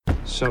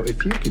So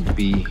if you could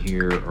be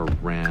here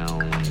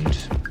around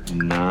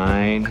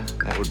 9,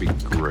 that would be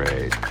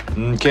great.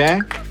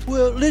 Okay?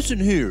 Well, listen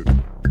here.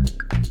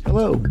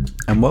 Hello,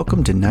 and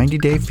welcome to 90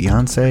 Day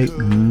Fiancé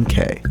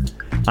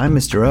MK. I'm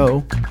Mr.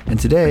 O, and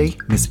today,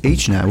 Miss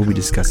H and I will be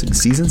discussing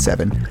Season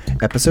 7,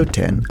 Episode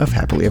 10 of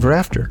Happily Ever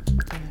After.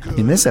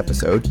 In this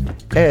episode,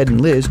 Ed and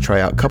Liz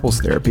try out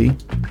couples therapy,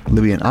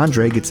 Libby and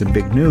Andre get some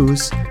big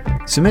news,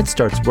 Sumit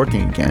starts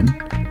working again,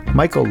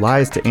 Michael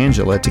lies to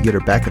Angela to get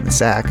her back in the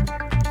sack,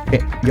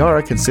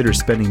 Yara considers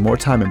spending more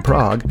time in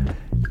Prague,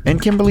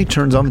 and Kimberly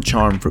turns on the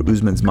charm for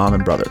Usman's mom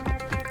and brother.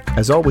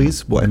 As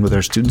always, we'll end with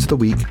our Students of the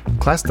Week,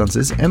 class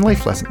dunces, and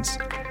life lessons.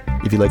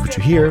 If you like what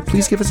you hear,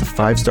 please give us a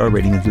 5-star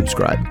rating and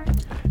subscribe.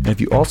 And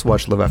if you also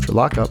watch Love After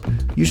Lockup,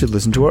 you should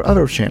listen to our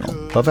other channel,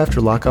 Love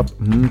After Lockup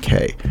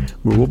MK,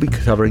 where we'll be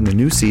covering the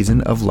new season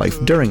of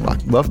Love During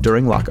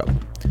Lockup.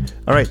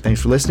 All right,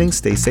 thanks for listening,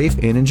 stay safe,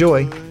 and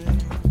enjoy.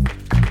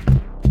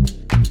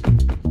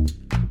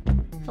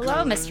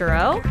 Hello, Mr.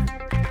 O.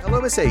 Hello,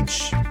 Miss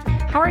H.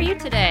 How are you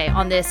today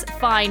on this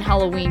fine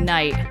Halloween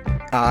night?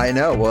 I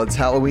know. Well, it's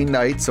Halloween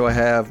night, so I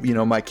have,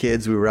 my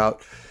kids. We were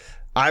out.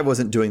 I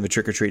wasn't doing the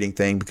trick-or-treating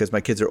thing because my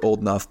kids are old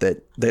enough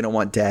that they don't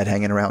want dad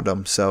hanging around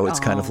them. So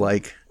it's kind of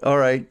like, all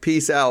right,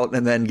 peace out,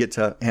 and then get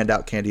to hand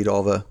out candy to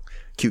all the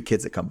cute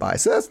kids that come by.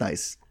 So that's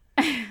nice.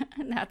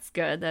 That's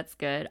good. That's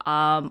good.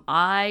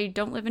 I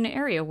don't live in an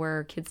area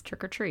where kids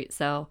trick-or-treat,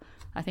 so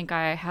I think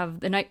I have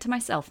the night to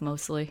myself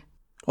mostly.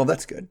 Well,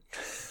 that's good.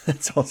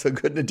 That's also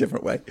good in a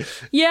different way.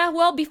 Yeah,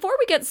 well, before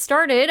we get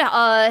started,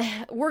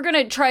 we're going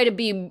to try to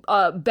be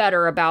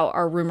better about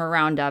our rumor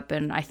roundup,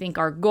 and I think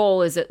our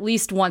goal is at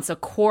least once a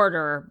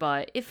quarter,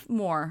 but if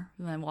more,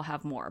 then we'll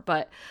have more.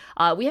 But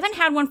we haven't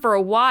had one for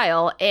a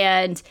while,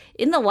 and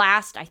in the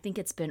last, I think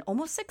it's been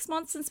almost 6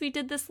 months since we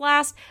did this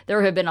last,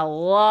 there have been a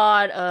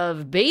lot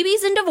of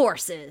babies and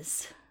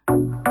divorces.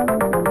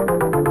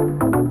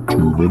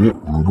 2-minute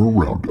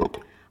rumor roundup.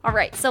 All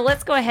right, so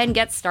let's go ahead and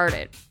get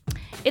started.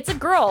 It's a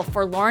girl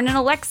for Lauren and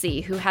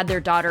Alexi, who had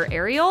their daughter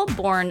Ariel,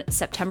 born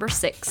September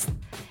 6th.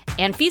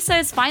 Anfisa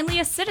is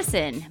finally a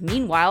citizen.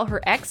 Meanwhile, her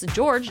ex,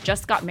 George,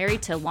 just got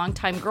married to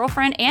longtime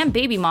girlfriend and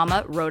baby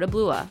mama, Rhoda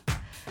Blua.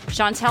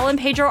 Chantel and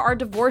Pedro are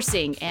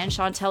divorcing, and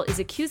Chantel is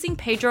accusing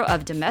Pedro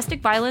of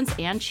domestic violence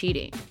and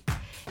cheating.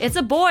 It's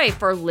a boy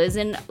for Liz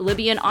and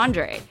Libby and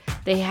Andre.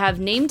 They have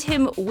named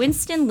him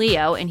Winston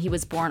Leo, and he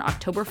was born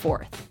October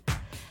 4th.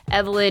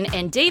 Evelyn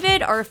and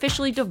David are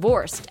officially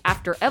divorced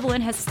after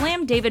Evelyn has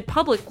slammed David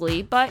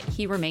publicly, but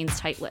he remains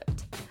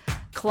tight-lipped.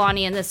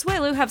 Kalani and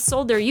Asuelu have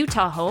sold their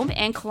Utah home,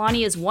 and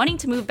Kalani is wanting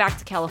to move back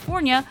to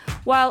California,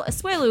 while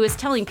Asuelu is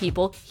telling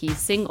people he's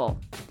single.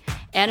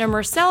 Anna and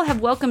Marcel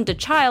have welcomed a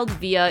child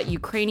via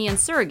Ukrainian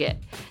surrogate.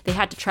 They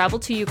had to travel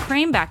to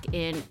Ukraine back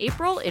in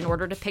April in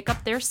order to pick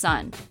up their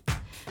son.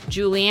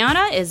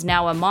 Juliana is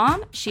now a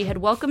mom. She had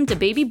welcomed a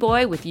baby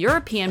boy with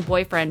European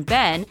boyfriend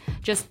Ben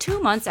just 2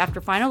 months after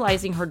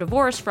finalizing her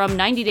divorce from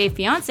 90 Day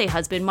Fiancé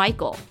husband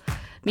Michael.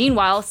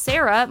 Meanwhile,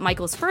 Sarah,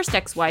 Michael's first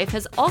ex-wife,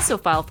 has also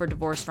filed for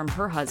divorce from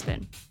her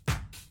husband.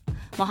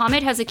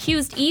 Mohammed has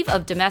accused Eve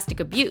of domestic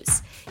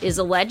abuse. It is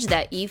alleged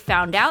that Eve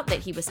found out that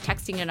he was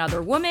texting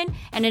another woman,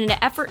 and in an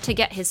effort to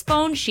get his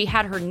phone, she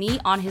had her knee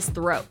on his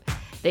throat.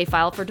 They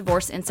filed for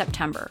divorce in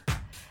September.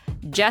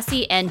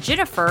 Jesse and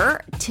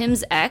Jennifer,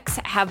 Tim's ex,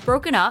 have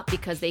broken up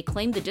because they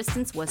claimed the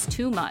distance was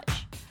too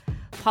much.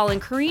 Paul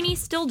and Karini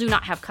still do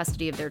not have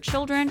custody of their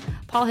children.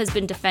 Paul has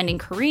been defending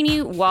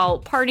Karini while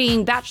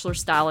partying bachelor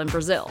style in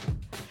Brazil.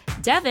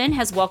 Devin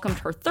has welcomed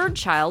her third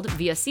child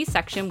via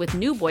C-section with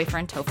new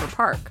boyfriend Topher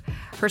Park.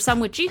 Her son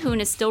with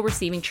Jihoon is still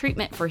receiving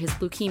treatment for his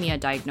leukemia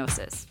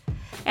diagnosis.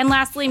 And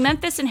lastly,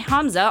 Memphis and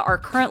Hamza are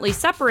currently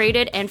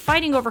separated and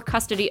fighting over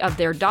custody of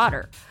their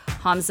daughter.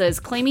 Hamza is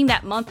claiming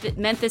that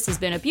Memphis has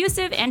been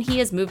abusive and he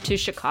has moved to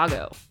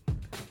Chicago.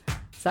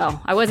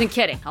 So I wasn't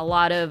kidding. A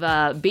lot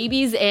of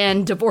babies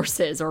and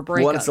divorces or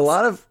breakups. Well, it's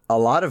a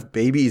lot of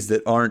babies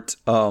that aren't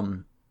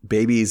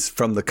babies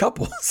from the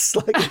couples.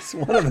 Like it's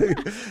one of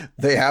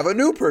they have a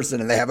new person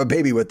and they have a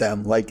baby with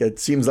them. Like it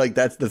seems like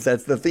that's the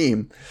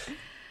theme.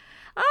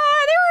 There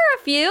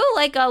were a few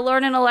like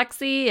Lauren and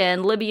Alexi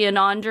and Libby and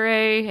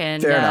Andre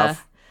and fair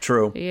enough.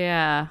 True.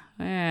 Yeah.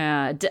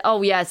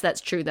 Oh, yes,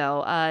 that's true,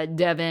 though.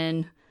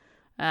 Devin,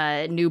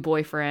 new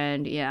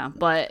boyfriend, yeah.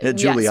 But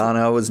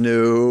Juliana was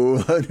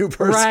new, a new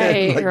person.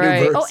 Right, like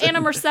right. New person. Oh,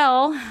 Anna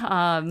Marcel.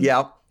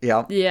 Yeah.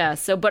 Yeah,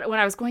 so, but when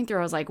I was going through,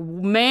 I was like,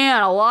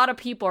 man, a lot of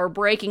people are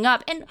breaking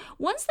up. And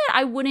ones that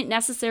I wouldn't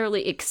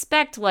necessarily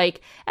expect,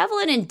 like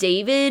Evelyn and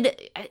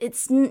David,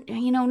 it's,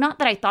 not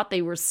that I thought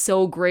they were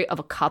so great of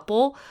a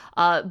couple,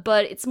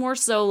 but it's more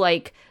so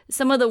like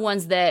some of the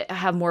ones that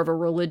have more of a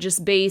religious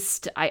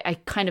based, I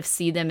kind of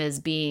see them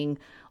as being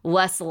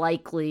less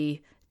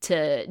likely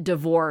to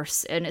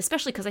divorce. And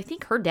especially because I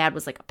think her dad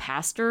was like a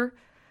pastor.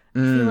 I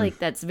feel like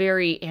that's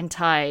very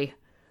anti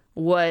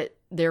what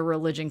their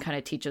religion kind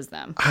of teaches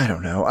them. I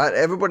don't know.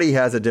 Everybody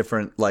has a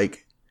different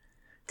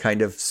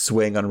kind of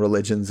swing on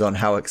religions on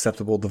how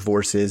acceptable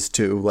divorce is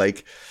too.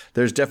 Like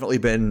there's definitely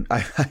been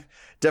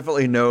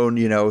definitely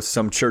known,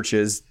 some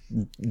churches,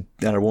 and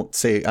I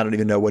don't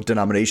even know what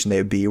denomination they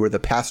would be, where the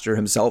pastor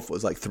himself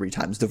was like 3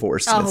 times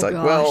divorced. And it's like,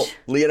 gosh.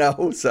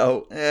 well,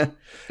 so maybe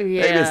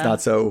it's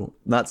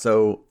not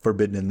so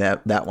forbidden in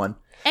that one.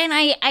 And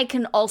I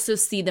can also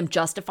see them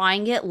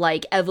justifying it.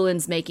 Like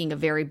Evelyn's making a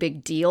very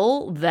big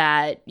deal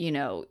that,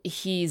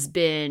 he's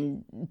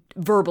been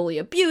verbally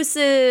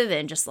abusive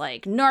and just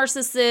like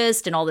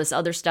narcissist and all this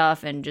other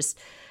stuff. And just,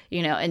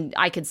 and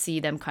I could see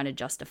them kind of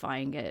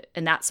justifying it.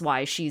 And that's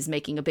why she's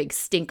making a big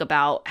stink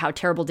about how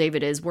terrible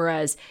David is.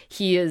 Whereas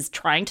he is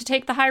trying to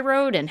take the high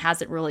road and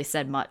hasn't really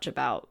said much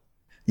about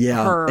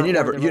and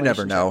you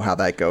never know how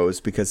that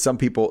goes, because some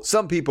people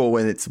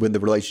when the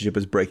relationship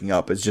is breaking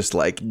up, it's just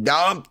like, no,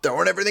 I'm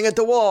throwing everything at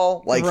the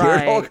wall, like here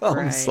it all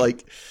comes.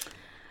 Like,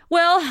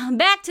 well,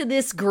 back to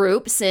this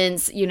group,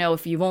 since,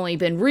 if you've only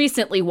been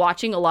recently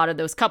watching a lot of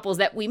those couples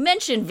that we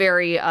mentioned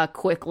very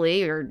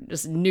quickly, or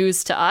just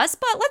news to us,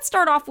 but let's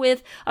start off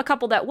with a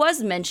couple that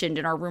was mentioned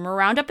in our rumor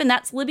roundup, and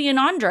that's Libby and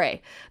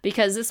Andre,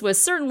 because this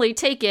was certainly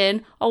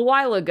taken a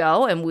while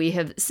ago, and we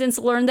have since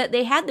learned that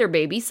they had their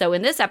baby, so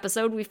in this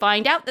episode, we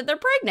find out that they're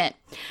pregnant.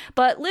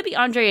 But Libby,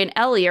 Andre, and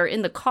Ellie are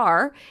in the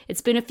car.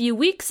 It's been a few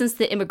weeks since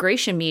the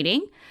immigration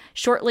meeting.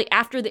 Shortly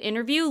after the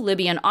interview,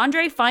 Libby and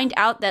Andre find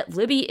out that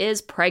Libby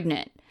is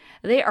pregnant.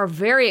 They are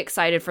very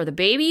excited for the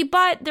baby,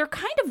 but they're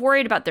kind of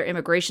worried about their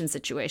immigration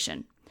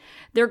situation.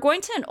 They're going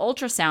to an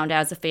ultrasound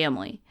as a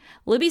family.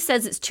 Libby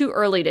says it's too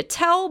early to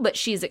tell, but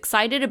she's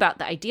excited about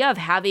the idea of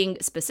having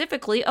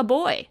specifically a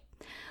boy.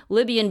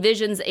 Libby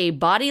envisions a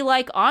body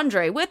like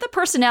Andre with a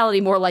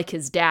personality more like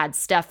his dad,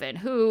 Stefan,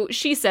 who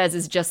she says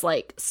is just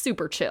like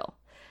super chill.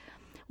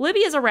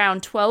 Libby is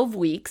around 12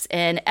 weeks,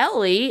 and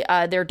Ellie,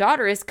 their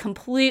daughter, is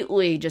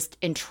completely just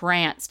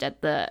entranced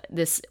at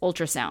this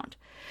ultrasound.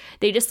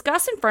 They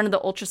discuss in front of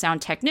the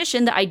ultrasound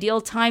technician the ideal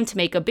time to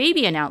make a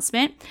baby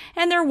announcement,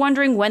 and they're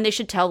wondering when they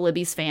should tell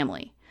Libby's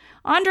family.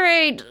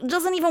 Andre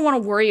doesn't even want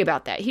to worry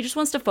about that. He just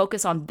wants to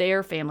focus on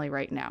their family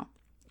right now.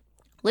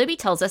 Libby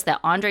tells us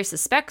that Andre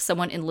suspects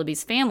someone in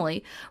Libby's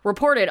family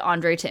reported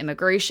Andre to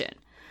immigration.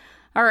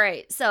 All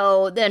right,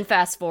 so then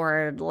fast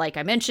forward, like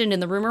I mentioned in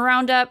the rumor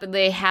roundup,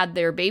 they had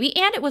their baby,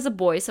 and it was a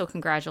boy, so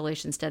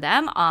congratulations to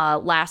them,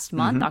 last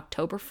month,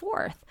 October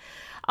 4th.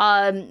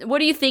 What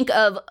do you think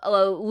of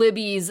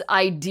Libby's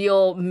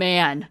ideal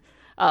man?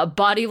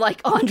 Body like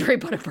Andre,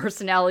 but a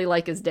personality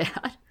like his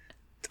dad.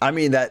 I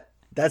mean, that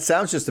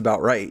sounds just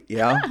about right,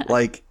 yeah?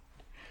 Like,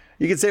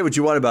 you can say what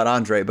you want about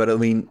Andre, but I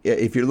mean,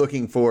 if you're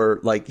looking for,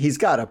 like, he's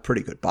got a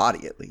pretty good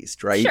body at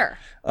least, right? Sure.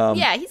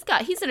 Yeah,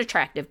 he's an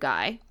attractive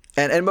guy.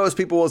 And most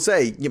people will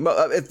say,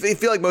 I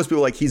feel like most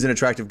people like he's an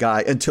attractive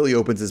guy until he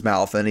opens his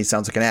mouth and he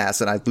sounds like an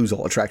ass, and I lose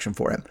all attraction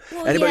for him.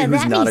 Well, Anybody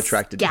who's not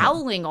attracted to him.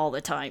 Scowling all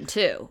the time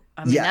too.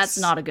 I mean, that's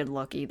not a good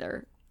look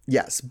either.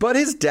 Yes, but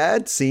his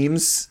dad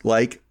seems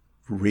like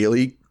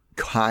really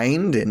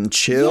kind and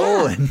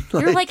chill. Yeah. And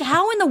you're like,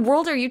 how in the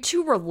world are you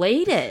two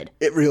related?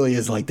 It really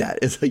is like that.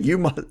 It's like you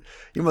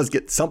must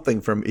get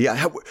something from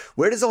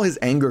where does all his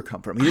anger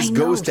come from? He just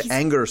goes to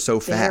anger so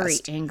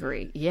fast. Very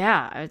angry.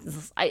 Yeah,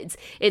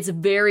 it's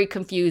very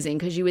confusing,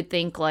 because you would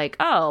think like,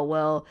 oh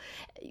well,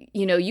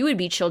 you would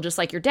be chill just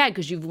like your dad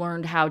because you've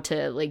learned how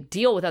to like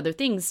deal with other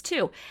things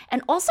too.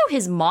 And also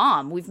his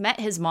mom. We've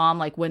met his mom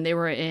like when they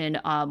were in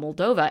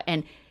Moldova,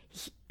 and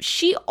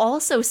she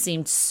also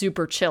seemed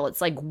super chill.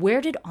 It's like,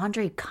 where did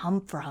Andre come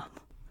from?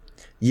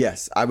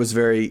 Yes, I was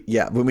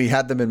when we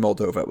had them in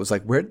Moldova, it was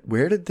like,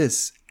 where did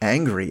this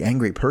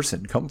angry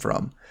person come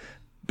from?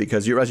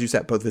 Because as you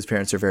said, both of his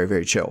parents are very,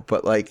 very chill.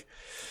 But like,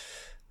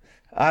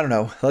 I don't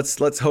know.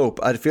 Let's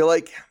hope. I feel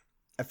like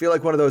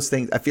one of those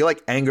things, I feel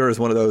like anger is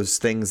one of those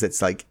things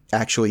that's like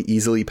actually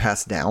easily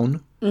passed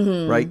down,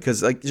 right?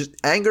 Because like just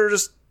anger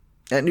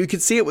and you can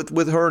see it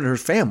with her and her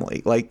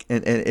family, like,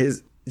 and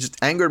is just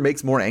anger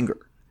makes more anger.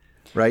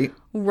 Right?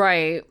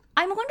 Right.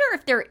 I wonder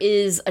if there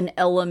is an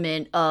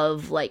element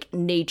of like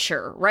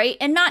nature, right?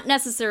 And not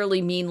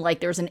necessarily mean like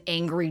there's an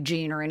angry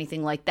gene or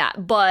anything like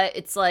that. But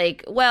it's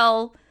like,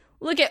 well,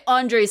 look at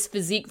Andre's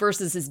physique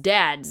versus his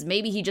dad's.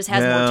 Maybe he just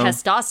has more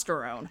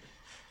testosterone.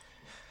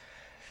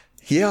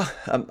 Yeah.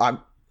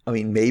 I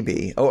mean,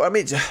 maybe. Oh, I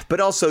mean,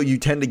 but also you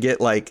tend to get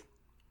like,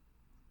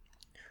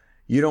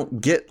 you don't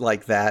get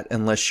like that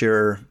unless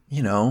you're,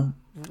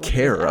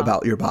 care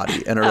about your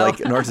body and are like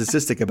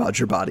narcissistic about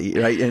your body,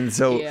 right? And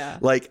so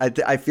like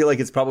I feel like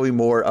it's probably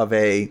more of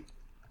a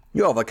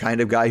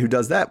kind of guy who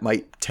does that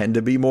might tend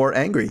to be more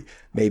angry.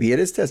 Maybe it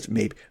is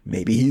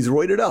maybe he's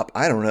roided up.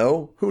 I don't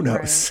know. Who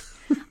knows?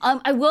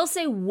 Right. I will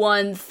say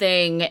one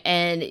thing,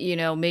 and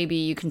maybe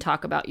you can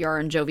talk about Yara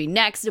and Jovi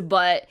next,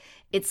 but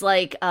it's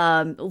like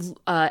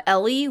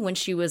Ellie, when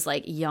she was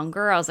like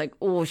younger, I was like,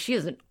 oh, she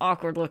is an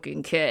awkward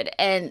looking kid,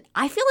 and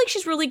I feel like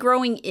she's really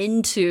growing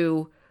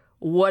into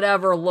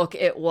whatever look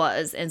it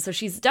was. And so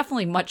she's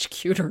definitely much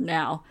cuter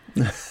now.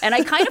 And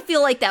I kind of feel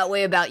like that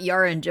way about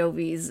Yara and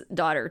Jovi's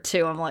daughter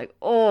too. I'm like,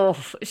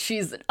 oh,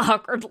 she's an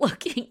awkward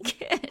looking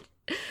kid.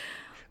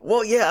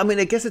 Well, yeah, I mean,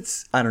 I guess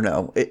it's, I don't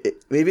know.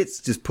 Maybe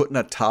it's just putting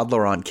a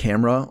toddler on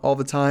camera all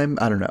the time.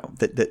 I don't know.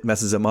 That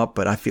messes them up.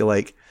 But I feel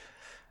like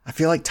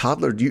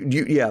toddler,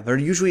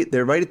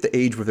 they're right at the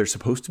age where they're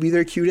supposed to be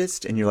their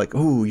cutest. And you're like,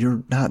 oh,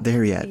 you're not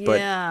there yet.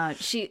 Yeah,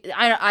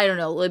 I don't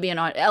know. Libby and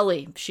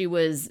Ellie, she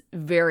was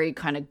very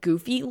kind of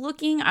goofy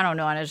looking. I don't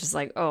know. And I was just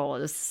like, oh,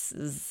 this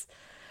is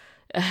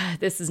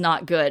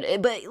not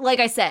good. But like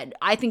I said,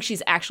 I think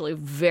she's actually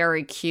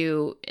very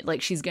cute.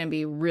 Like she's going to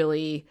be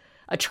really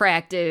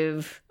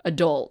attractive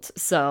adult.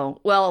 So,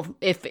 well,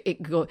 if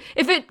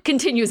it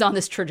continues on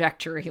this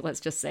trajectory,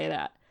 let's just say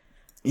that.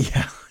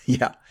 Yeah.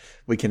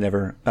 We can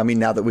never. I mean,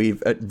 now that we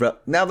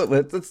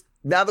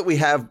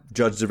have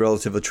judged the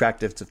relative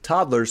attractiveness of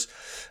toddlers,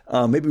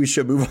 maybe we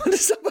should move on to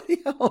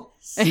somebody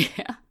else.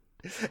 Yeah.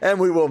 And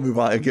we will move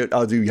on.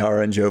 I'll do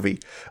Yara and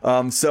Jovi.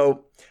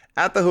 So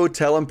at the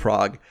hotel in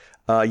Prague,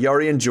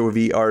 Yari and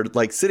Jovi are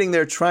like sitting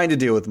there trying to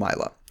deal with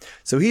Mila.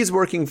 So he's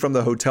working from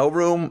the hotel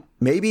room.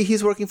 Maybe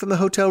he's working from the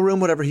hotel room,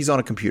 whatever. He's on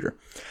a computer.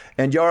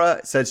 And Yara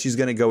says she's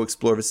going to go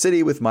explore the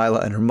city with Mila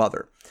and her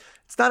mother.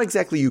 It's not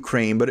exactly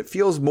Ukraine, but it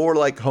feels more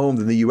like home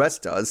than the US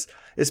does,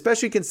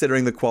 especially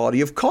considering the quality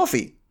of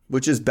coffee,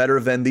 which is better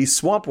than the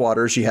swamp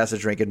water she has to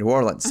drink in New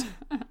Orleans.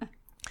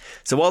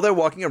 So while they're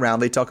walking around,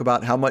 they talk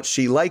about how much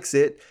she likes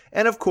it.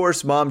 And of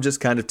course, Mom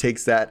just kind of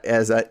takes that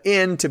as an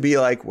in to be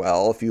like,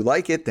 well, if you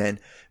like it, then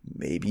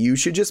maybe you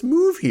should just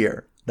move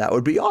here. That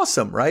would be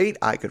awesome, right?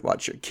 I could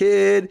watch your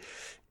kid.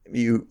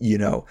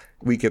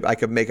 I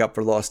could make up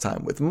for lost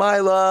time with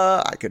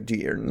Mila. I could do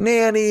your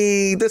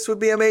nanny. This would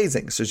be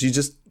amazing. So she's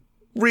just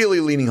really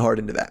leaning hard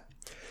into that.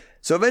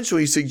 So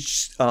eventually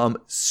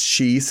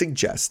she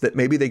suggests that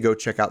maybe they go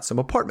check out some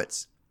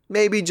apartments.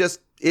 Maybe just,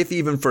 if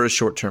even for a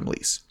short-term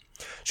lease.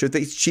 She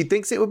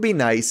thinks it would be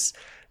nice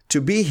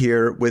to be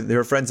here with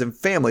her friends and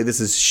family.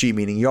 This is she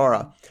meaning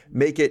Yara.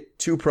 Make it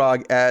to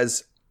Prague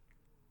as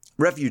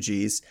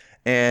refugees.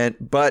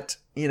 But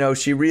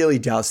she really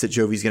doubts that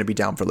Jovi's going to be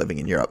down for living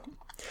in Europe.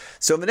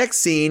 So in the next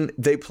scene,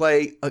 they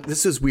play,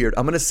 this is weird.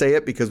 I'm going to say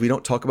it because we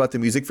don't talk about the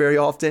music very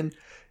often.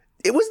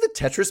 It was the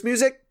Tetris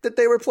music that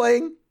they were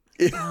playing.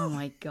 Oh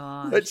my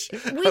gosh.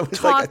 We've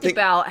talked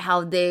about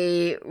how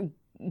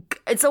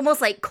it's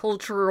almost like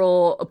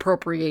cultural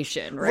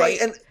appropriation, right?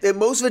 Right. And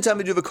most of the time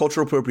they do the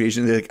cultural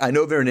appropriation. They're like, I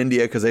know they're in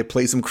India because they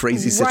play some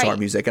crazy sitar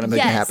music and I'm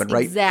making it happen,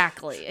 right?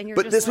 Exactly. And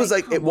but this was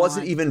like, it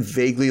wasn't even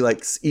vaguely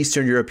like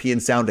Eastern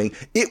European sounding.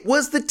 It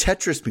was the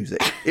Tetris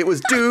music. It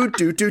was do,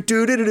 do, do,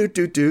 do, do, do,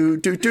 do, do,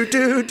 do, do,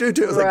 do, do,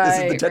 do. It was like, this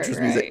is the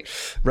Tetris music,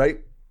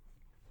 right?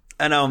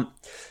 And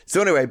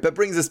so anyway, that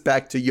brings us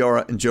back to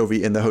Yara and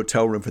Jovi in the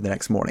hotel room for the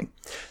next morning.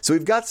 So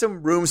we've got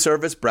some room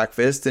service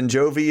breakfast and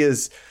Jovi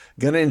is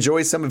going to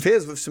enjoy some of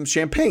his with some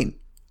champagne.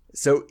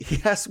 So he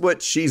asks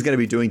what she's going to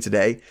be doing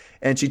today.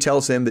 And she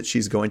tells him that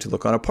she's going to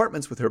look on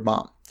apartments with her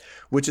mom,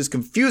 which is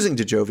confusing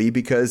to Jovi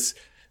because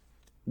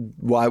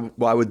why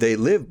would they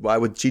live? Why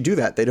would she do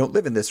that? They don't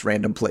live in this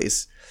random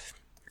place.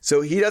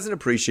 So he doesn't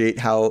appreciate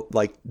how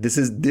like this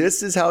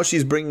is how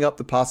she's bringing up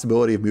the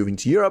possibility of moving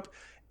to Europe.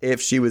 If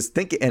she was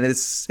thinking, and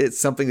it's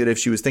something that if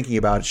she was thinking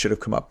about, it should have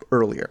come up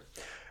earlier.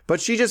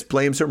 But she just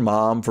blames her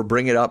mom for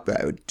bringing it up.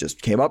 It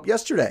just came up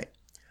yesterday.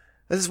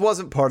 This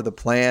wasn't part of the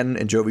plan,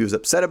 and Jovi was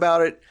upset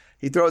about it.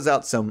 He throws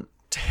out some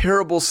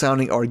terrible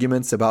sounding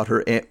arguments about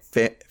her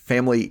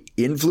family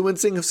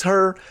influencing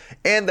her,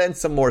 and then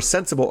some more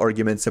sensible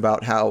arguments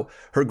about how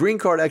her green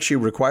card actually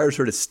requires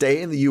her to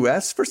stay in the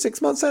U.S. for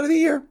 6 months out of the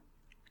year.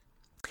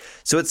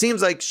 So it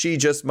seems like she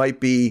just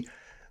might be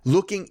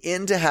looking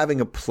into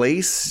having a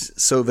place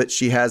so that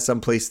she has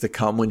some place to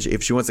come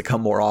if she wants to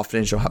come more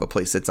often, she'll have a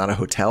place that's not a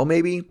hotel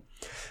maybe.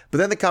 But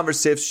then the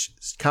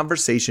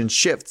conversation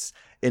shifts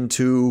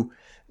into,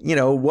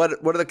 what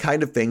are the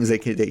kind of things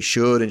they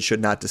should and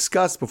should not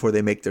discuss before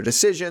they make their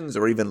decisions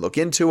or even look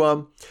into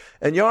them.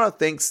 And Yara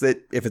thinks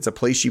that if it's a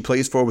place she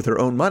pays for with her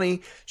own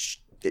money,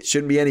 it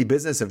shouldn't be any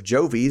business of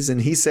Jovi's.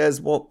 And he says,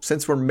 well,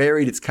 since we're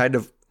married, it's kind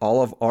of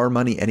all of our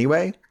money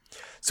anyway.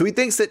 So he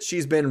thinks that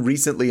she's been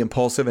recently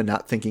impulsive and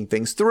not thinking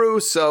things through.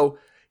 So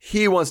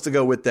he wants to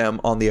go with them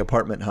on the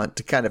apartment hunt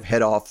to kind of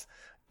head off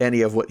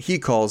any of what he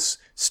calls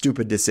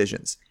stupid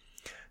decisions.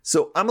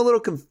 So I'm a little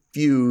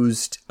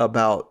confused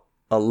about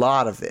a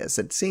lot of this.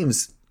 It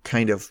seems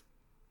kind of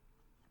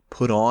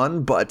put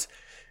on, but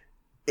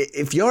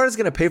if Yara's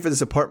going to pay for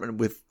this apartment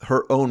with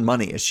her own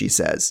money, as she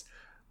says,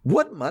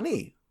 what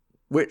money?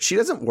 She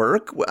doesn't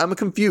work. I'm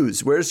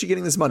confused. Where is she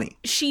getting this money?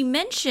 She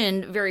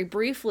mentioned very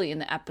briefly in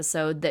the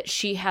episode that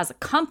she has a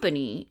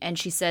company, and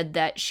she said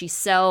that she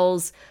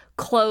sells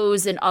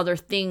clothes and other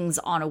things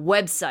on a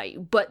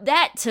website. But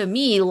that, to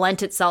me,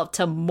 lent itself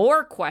to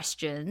more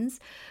questions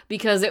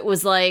because it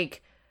was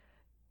like,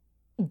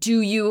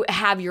 do you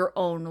have your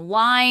own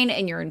line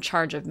and you're in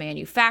charge of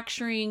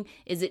manufacturing?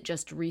 Is it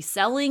just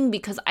reselling?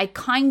 Because I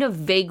kind of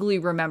vaguely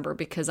remember,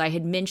 because I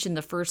had mentioned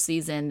the first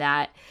season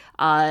that,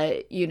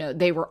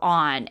 they were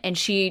on, and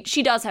she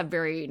does have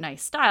very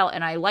nice style.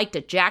 And I liked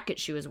a jacket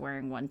she was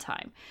wearing one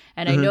time.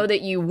 And I know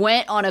that you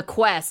went on a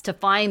quest to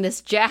find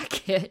this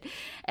jacket.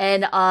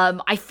 And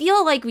I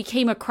feel like we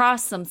came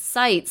across some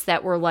sites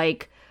that were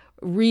like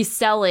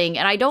reselling,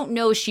 and I don't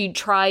know, she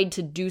tried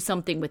to do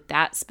something with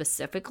that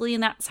specifically,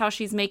 and that's how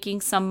she's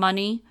making some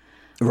money.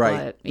 Right.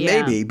 But,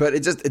 yeah. Maybe, but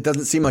it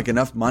doesn't seem like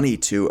enough money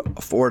to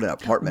afford an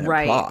apartment in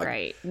Prague.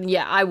 Right.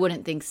 Yeah, I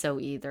wouldn't think so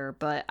either.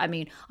 But I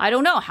mean, I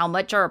don't know, how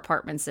much are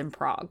apartments in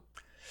Prague?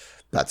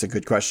 That's a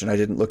good question. I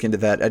didn't look into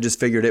that. I just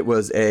figured it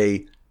was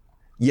a,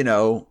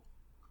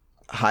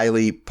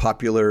 highly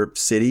popular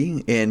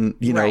city in,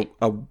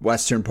 a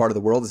western part of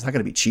the world. It's not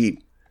going to be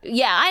cheap.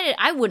 Yeah,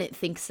 I wouldn't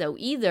think so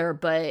either,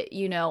 but,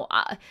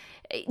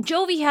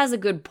 Jovi has a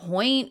good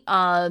point,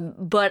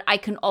 but I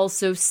can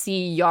also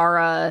see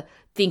Yara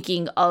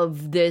thinking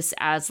of this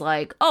as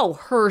like, oh,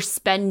 her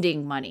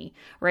spending money,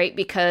 right?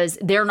 Because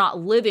they're not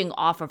living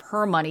off of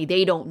her money.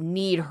 They don't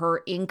need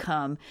her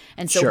income.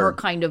 And so her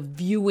kind of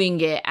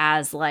viewing it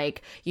as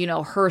like,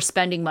 her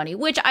spending money,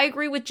 which I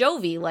agree with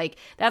Jovi. Like,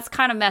 that's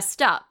kind of messed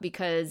up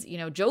because,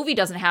 Jovi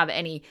doesn't have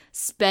any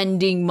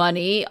spending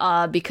money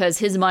because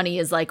his money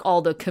is like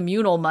all the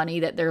communal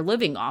money that they're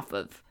living off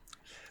of.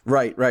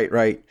 Right.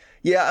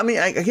 Yeah, I mean,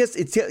 I guess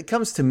it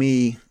comes to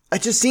me,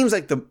 it just seems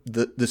like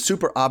the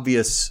super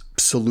obvious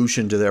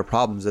solution to their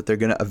problems that they're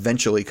going to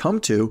eventually come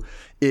to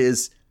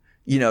is,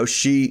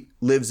 she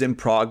lives in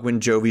Prague when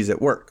Jovi's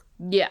at work.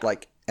 Yeah.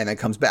 Like, and then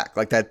comes back.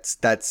 Like,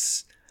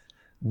 that's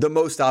the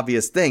most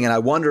obvious thing. And I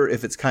wonder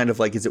if it's kind of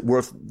like, is it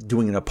worth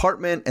doing an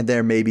apartment and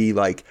there maybe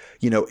like,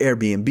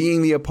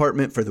 Airbnb-ing the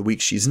apartment for the week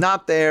she's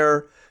not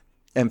there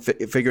and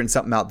figuring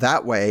something out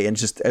that way. And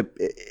just,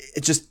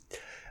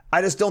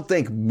 I just don't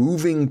think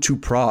moving to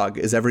Prague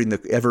is ever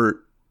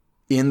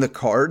in the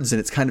cards, and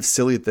it's kind of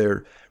silly that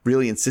they're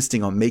really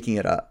insisting on making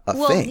it a thing.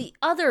 Well, the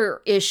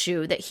other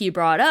issue that he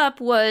brought up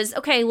was,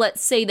 okay,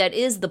 let's say that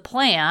is the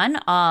plan.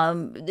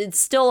 It's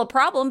still a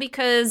problem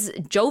because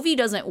Jovi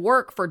doesn't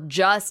work for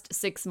just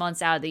 6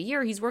 months out of the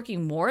year. He's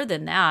working more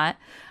than that.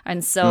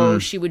 And so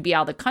she would be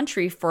out of the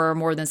country for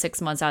more than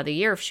 6 months out of the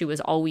year if she was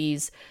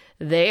always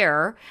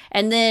there.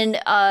 And then,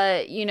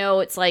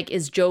 it's like,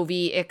 is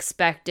Jovi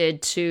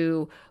expected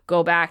to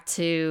go back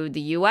to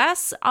the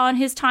U.S. on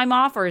his time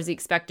off, or is he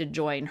expected to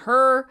join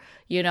her,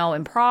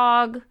 in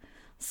Prague?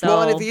 So,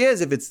 well, and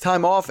if it's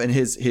time off and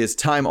his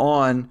time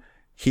on,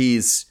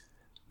 he's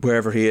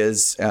wherever he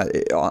is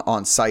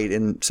on site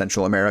in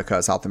Central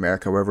America, South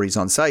America, wherever he's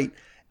on site,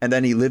 and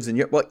then he lives in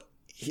Europe. Well,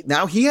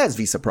 now he has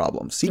visa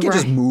problems. He can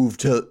just move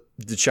to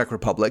the Czech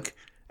Republic.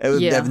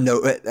 He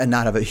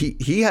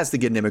has to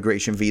get an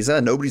immigration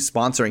visa. Nobody's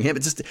sponsoring him. It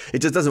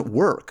just doesn't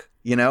work,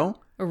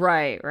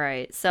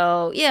 Right.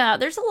 So, yeah,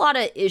 there's a lot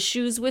of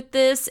issues with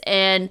this.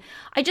 And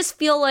I just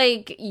feel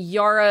like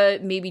Yara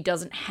maybe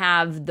doesn't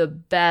have the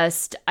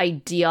best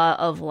idea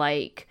of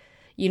like,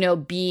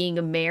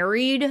 being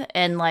married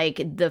and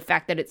like the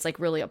fact that it's like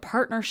really a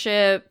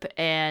partnership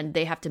and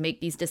they have to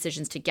make these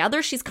decisions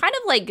together. She's kind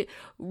of like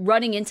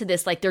running into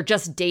this like they're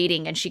just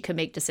dating and she can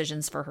make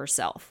decisions for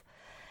herself.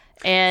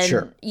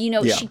 And,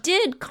 she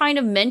did kind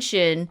of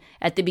mention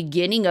at the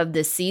beginning of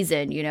this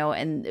season,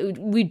 and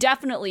we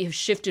definitely have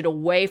shifted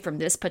away from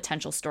this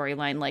potential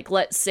storyline. Like,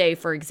 let's say,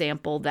 for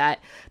example, that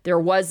there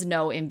was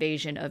no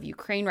invasion of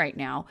Ukraine right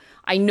now.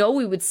 I know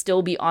we would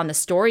still be on the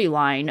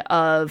storyline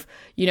of,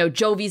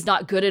 Jovi's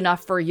not good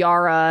enough for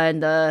Yara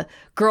and the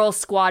girl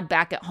squad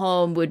back at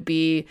home would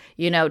be,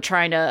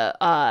 trying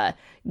to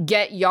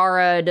get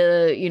Yara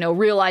to,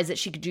 realize that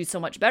she could do so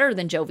much better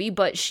than Jovi.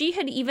 But she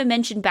had even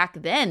mentioned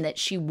back then that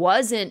she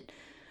wasn't,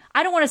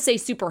 I don't want to say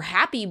super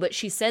happy, but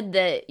she said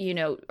that,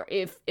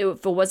 if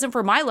it wasn't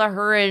for Mila,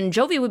 her and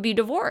Jovi would be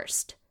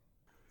divorced.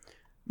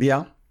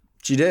 Yeah,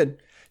 she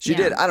did. She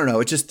did. I don't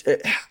know.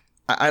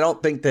 I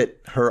don't think that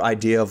her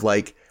idea of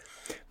like,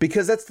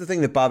 because that's the thing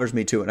that bothers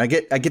me too. And I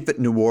get that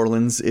New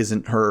Orleans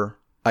isn't her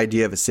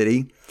idea of a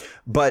city,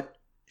 but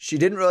she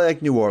didn't really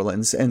like New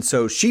Orleans, and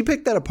so she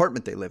picked that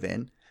apartment they live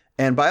in,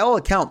 and by all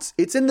accounts,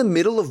 it's in the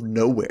middle of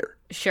nowhere.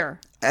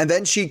 Sure. And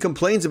then she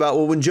complains about,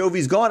 well, when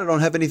Jovi's gone, I don't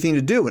have anything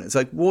to do. And it's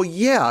like, well,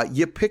 yeah,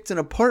 you picked an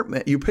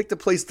apartment, you picked a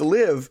place to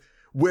live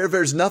where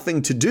there's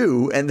nothing to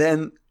do, and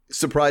then,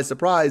 surprise,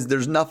 surprise,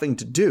 there's nothing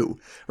to do,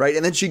 right?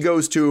 And then she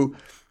goes to,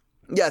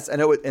 yes, I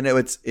know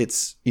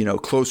it's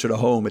closer to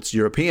home, it's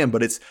European,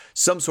 but it's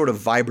some sort of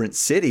vibrant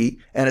city,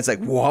 and it's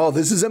like, wow,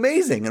 this is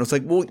amazing. And it's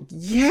like, well,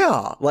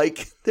 yeah,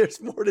 like there's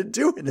more to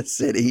do in a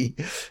city.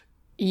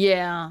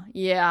 Yeah.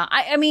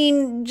 I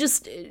mean,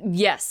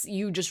 yes,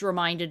 you just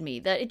reminded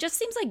me that it just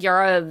seems like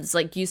Yara is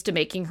like used to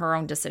making her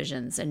own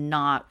decisions and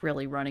not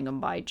really running them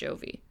by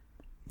Jovi.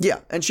 Yeah,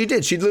 and she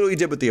did. She literally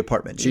did with the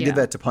apartment. She did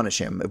that to punish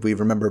him. If we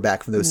remember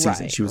back from those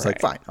seasons, she was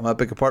like, fine, I'm going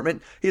to pick an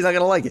apartment. He's not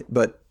going to like it,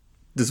 but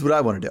this is what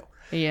I want to do.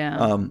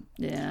 Yeah.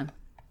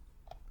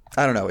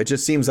 I don't know. It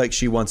just seems like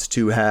she wants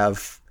to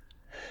have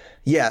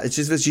Yeah, it's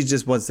just that she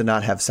just wants to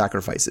not have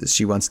sacrifices.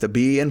 She wants to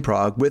be in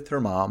Prague with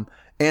her mom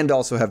and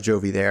also have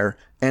Jovi there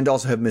and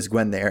also have Miss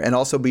Gwen there and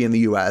also be in the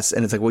U.S.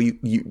 And it's like, well,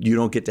 you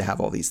don't get to have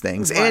all these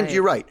things. Right. And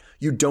you're right.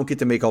 You don't get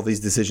to make all these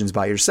decisions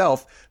by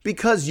yourself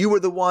because you were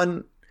the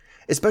one,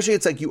 especially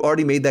it's like you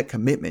already made that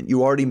commitment.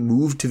 You already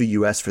moved to the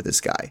U.S. for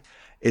this guy.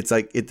 It's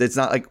like, it's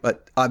not like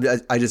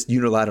I just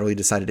unilaterally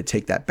decided to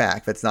take that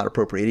back. That's not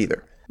appropriate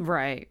either.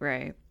 Right.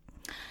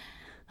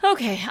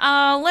 Okay,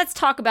 let's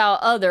talk about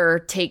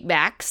other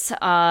takebacks,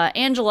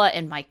 Angela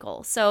and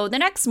Michael. So the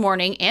next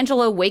morning,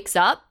 Angela wakes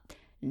up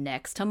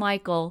next to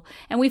Michael,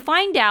 and we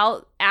find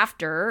out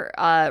after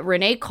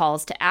Renee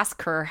calls to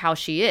ask her how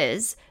she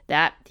is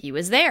that he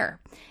was there.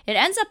 It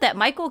ends up that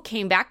Michael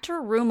came back to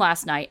her room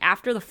last night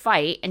after the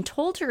fight and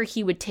told her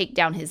he would take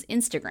down his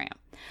Instagram.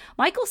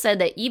 Michael said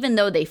that even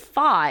though they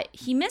fought,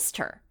 he missed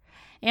her.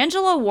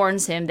 Angela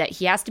warns him that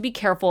he has to be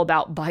careful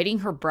about biting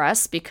her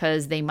breasts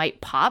because they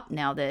might pop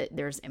now that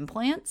there's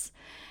implants.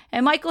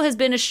 And Michael has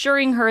been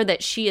assuring her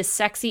that she is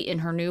sexy in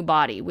her new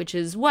body, which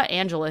is what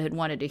Angela had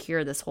wanted to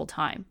hear this whole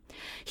time.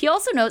 He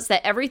also notes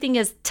that everything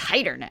is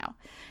tighter now.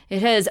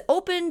 It has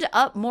opened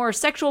up more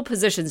sexual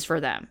positions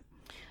for them.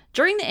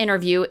 During the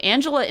interview,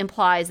 Angela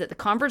implies that the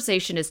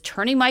conversation is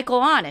turning Michael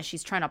on as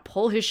she's trying to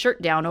pull his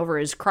shirt down over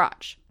his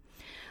crotch.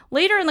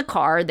 Later in the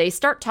car, they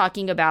start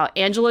talking about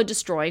Angela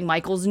destroying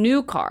Michael's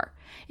new car.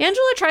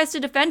 Angela tries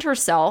to defend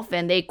herself,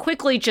 and they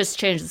quickly just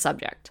change the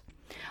subject.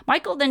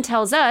 Michael then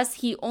tells us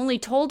he only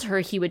told her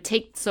he would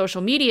take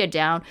social media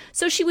down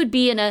so she would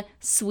be in a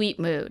sweet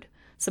mood,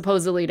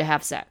 supposedly to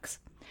have sex.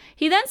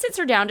 He then sits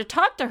her down to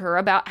talk to her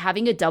about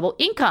having a double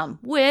income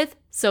with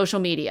social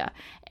media.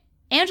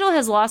 Angela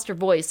has lost her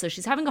voice, so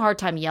she's having a hard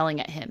time yelling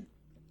at him.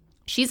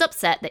 She's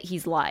upset that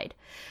he's lied.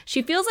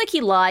 She feels like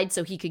he lied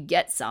so he could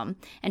get some,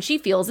 and she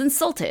feels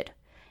insulted.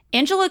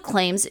 Angela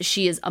claims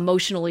she is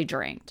emotionally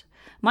drained.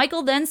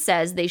 Michael then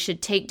says they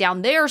should take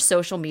down their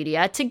social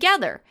media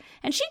together,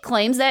 and she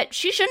claims that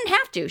she shouldn't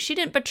have to. She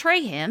didn't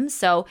betray him,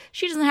 so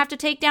she doesn't have to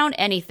take down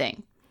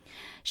anything.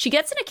 She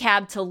gets in a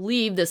cab to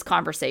leave this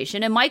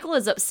conversation, and Michael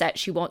is upset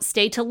she won't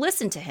stay to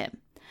listen to him.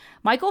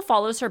 Michael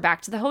follows her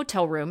back to the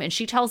hotel room, and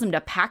she tells him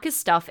to pack his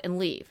stuff and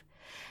leave.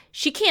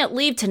 She can't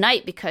leave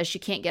tonight because she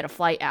can't get a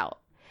flight out.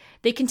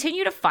 They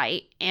continue to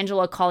fight,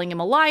 Angela calling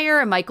him a liar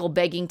and Michael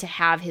begging to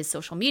have his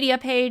social media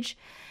page.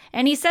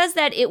 And he says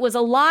that it was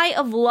a lie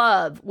of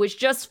love, which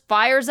just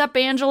fires up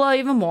Angela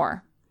even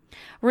more.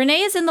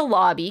 Renee is in the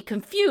lobby,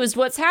 confused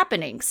what's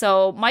happening,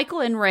 so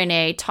Michael and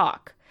Renee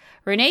talk.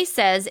 Renee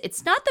says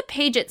it's not the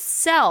page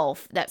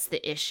itself that's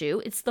the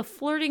issue, it's the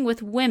flirting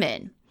with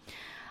women.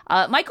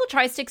 Michael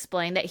tries to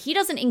explain that he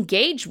doesn't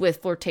engage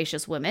with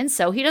flirtatious women,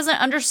 so he doesn't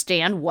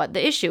understand what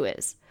the issue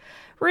is.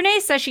 Renee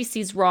says she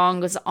sees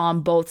wrongs on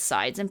both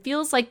sides and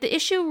feels like the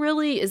issue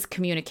really is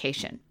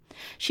communication.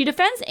 She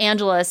defends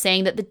Angela,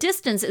 saying that the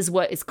distance is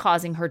what is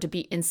causing her to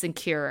be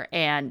insecure,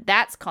 and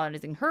that's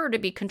causing her to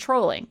be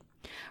controlling.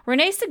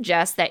 Renee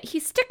suggests that he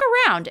stick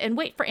around and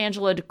wait for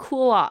Angela to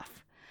cool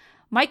off.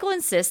 Michael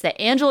insists that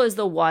Angela is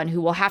the one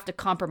who will have to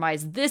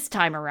compromise this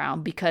time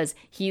around because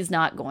he's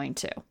not going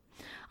to.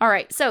 All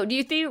right, so do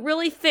you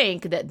really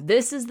think that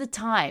this is the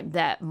time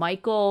that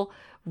Michael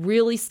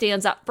really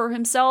stands up for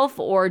himself?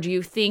 Or do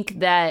you think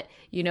that,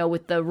 you know,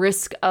 with the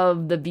risk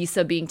of the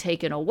visa being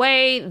taken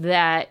away,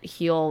 that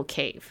he'll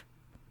cave?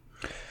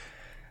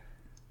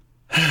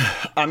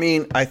 I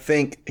mean, I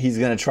think he's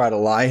going to try to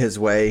lie his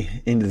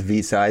way into the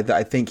visa.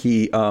 I think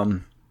he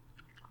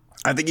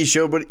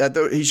showed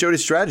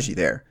his strategy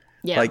there.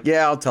 Yeah. Like,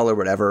 yeah, I'll tell her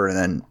whatever and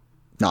then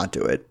not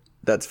do it.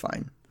 That's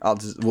fine.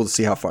 We'll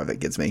see how far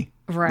that gets me.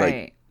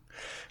 Right.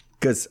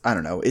 Because I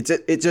don't know. It's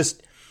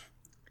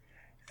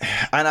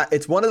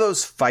one of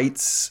those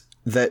fights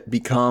that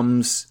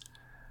becomes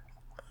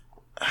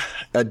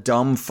a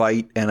dumb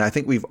fight, and I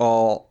think we've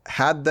all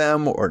had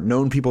them or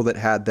known people that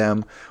had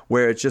them,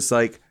 where it's just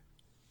like,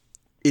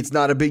 it's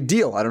not a big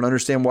deal. I don't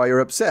understand why you're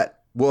upset.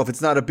 Well, if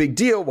it's not a big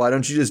deal, why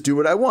don't you just do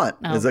what I want?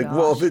 Oh, it's like, gosh.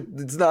 well, if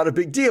it's not a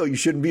big deal, you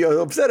shouldn't be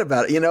upset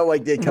about it. You know,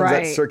 like it comes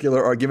Right. that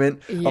circular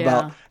argument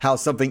about how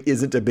something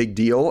isn't a big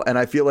deal. And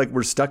I feel like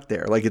we're stuck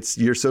there. Like, it's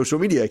your social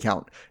media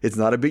account. It's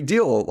not a big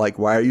deal. Like,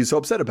 why are you so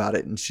upset about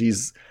it? And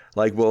she's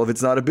like, well, if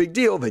it's not a big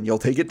deal, then you'll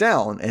take it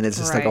down. And it's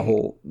just like a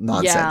whole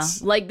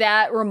nonsense. Yeah, like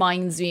that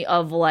reminds me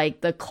of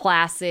like the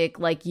classic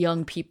like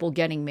young people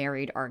getting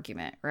married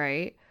argument,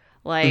 right?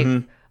 Like,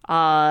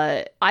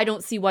 I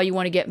don't see why you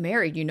want to get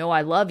married. You know,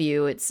 I love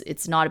you.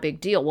 It's not a big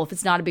deal. Well, if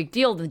it's not a big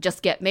deal, then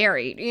just get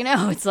married. You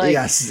know, it's like,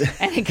 Yes.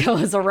 And it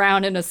goes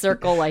around in a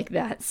circle like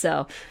that.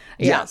 So,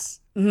 yeah. Yes.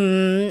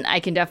 I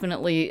can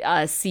definitely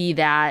see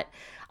that.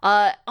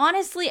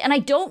 Honestly, and I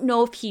don't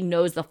know if he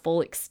knows the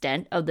full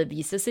extent of the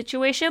visa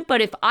situation,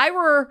 but if I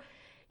were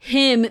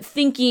him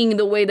thinking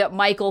the way that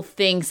Michael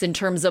thinks in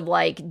terms of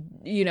like,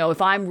 you know,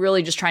 if I'm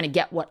really just trying to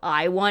get what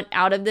I want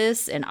out of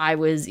this and I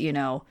was, you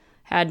know,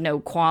 had no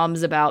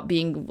qualms about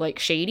being like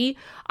shady,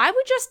 I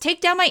would just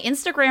take down my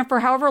Instagram for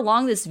however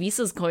long this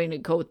visa is going to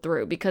go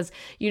through, because,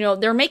 you know,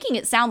 they're making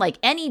it sound like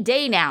any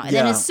day now. And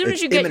then as soon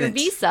as you get imminent.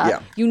 your visa,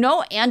 Yeah. you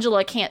know,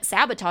 Angela can't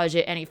sabotage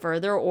it any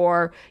further,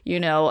 or, you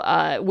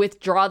know,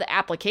 withdraw the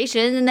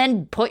application and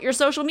then put your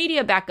social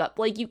media back up.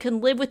 Like, you can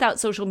live without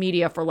social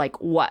media for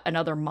like, what,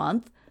 another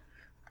month?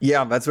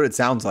 Yeah, that's what it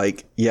sounds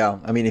like. Yeah,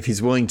 I mean, if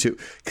he's willing to,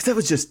 because that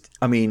was just,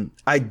 I mean,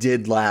 I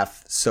did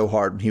laugh so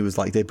hard when he was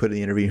like, they put in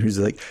the interview, and he was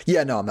like,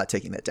 yeah, no, I'm not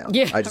taking that down.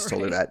 Yeah, I just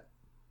told her that.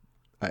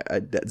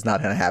 That's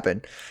not going to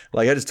happen.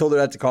 Like, I just told her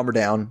that to calm her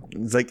down.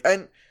 It's like,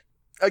 and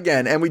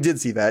again, and we did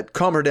see that,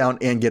 calm her down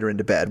and get her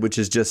into bed, which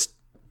is just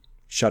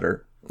shut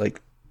her.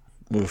 Like,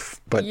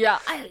 oof. But yeah,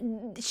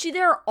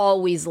 they're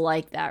always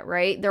like that,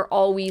 right? They're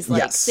always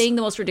like Yes. saying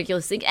the most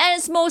ridiculous thing. And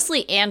it's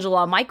mostly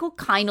Angela. Michael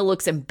kind of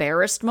looks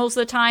embarrassed most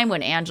of the time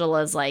when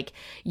Angela's like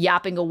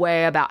yapping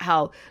away about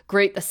how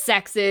great the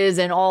sex is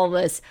and all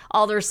this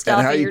other stuff.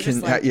 and how you you're can,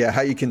 just like,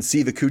 how you can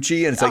see the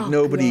coochie, and it's like, Oh,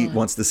 nobody God.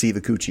 wants to see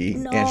the coochie.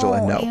 no,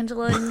 Angela, no.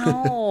 Angela,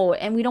 no.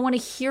 And we don't want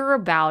to hear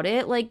about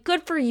it. Like,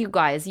 good for you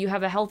guys. You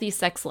have a healthy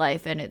sex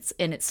life, and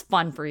it's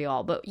fun for you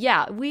all. But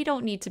yeah, we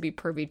don't need to be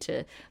privy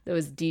to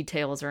those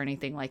details or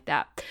anything like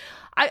that.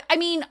 I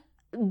mean,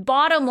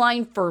 bottom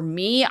line for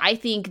me, I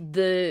think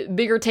the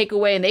bigger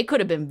takeaway, and they could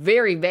have been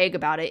very vague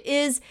about it,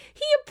 is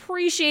he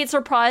appreciates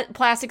her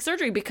plastic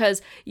surgery,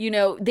 because, you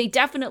know, they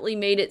definitely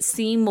made it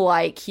seem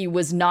like he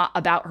was not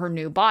about her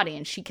new body,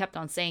 and she kept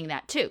on saying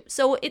that too.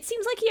 So it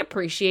seems like he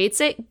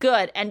appreciates it.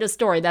 Good. End of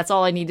story. That's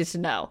all I needed to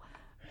know.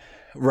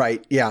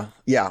 Right. Yeah.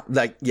 Yeah.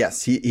 Like,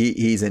 yes,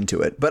 he's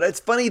into it. But it's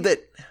funny that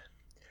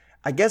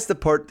I guess the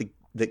part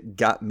that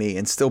got me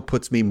and still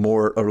puts me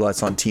more or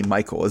less on Team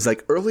Michael is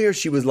like, earlier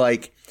she was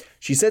like,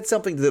 she said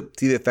something to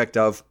the effect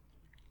of,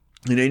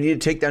 you know, you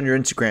need to take down your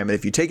Instagram. And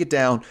if you take it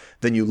down,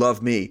 then you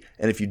love me.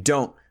 And if you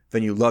don't,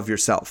 then you love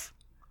yourself.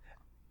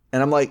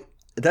 And I'm like,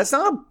 that's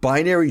not a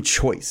binary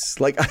choice.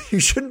 Like, you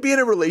shouldn't be in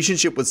a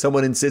relationship with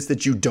someone who insists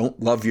that you don't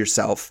love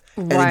yourself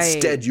and Right.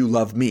 instead you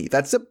love me.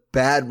 That's a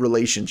bad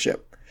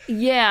relationship.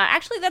 Yeah,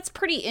 actually, that's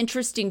pretty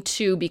interesting,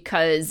 too,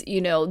 because,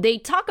 you know, they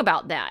talk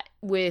about that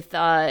with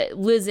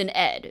Liz and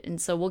Ed.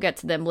 And so we'll get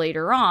to them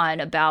later on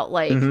about,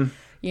 like,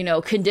 you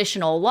know,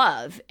 conditional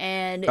love.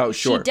 And Oh,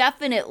 sure. she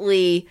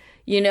definitely,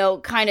 you know,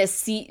 kind of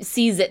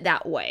sees it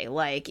that way.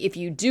 Like, if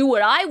you do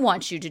what I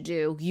want you to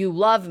do, you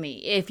love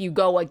me. If you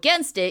go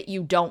against it,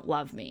 you don't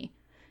love me.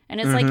 And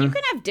it's like, you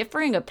can have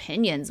differing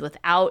opinions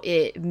without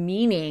it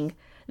meaning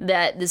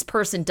that this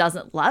person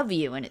doesn't love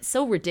you. And it's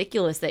so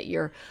ridiculous that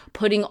you're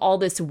putting all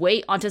this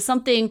weight onto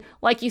something,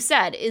 like you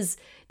said,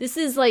 this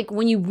is like,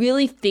 when you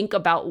really think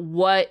about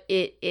what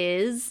it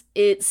is,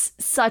 it's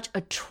such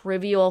a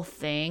trivial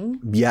thing.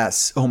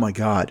 Yes. Oh my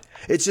God.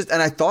 It's just, and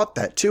I thought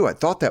that too. I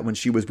thought that when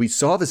we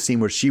saw the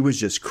scene where she was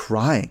just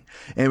crying,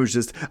 and it was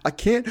just, I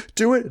can't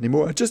do it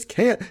anymore. I just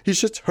can't.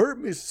 He's just hurt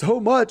me so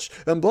much,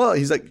 and blah.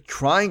 He's like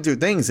crying through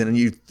things. And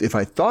if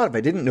I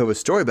didn't know his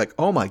story, I'd be like,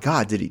 oh my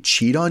God, did he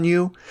cheat on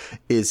you?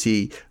 Is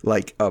he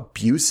like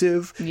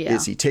abusive? Yeah.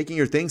 Is he taking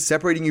your things,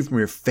 separating you from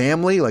your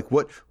family? Like,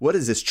 what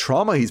is this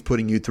trauma he's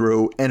putting you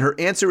through? And her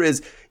answer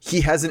is, he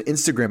has an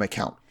Instagram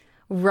account.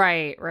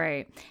 Right.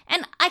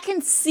 And I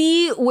can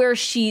see where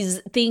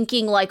she's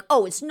thinking like,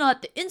 oh, it's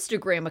not the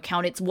Instagram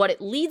account, it's what it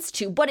leads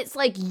to. But it's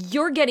like,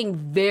 you're getting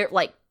very,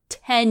 like,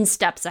 10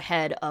 steps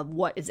ahead of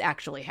what is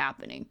actually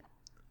happening.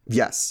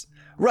 Yes.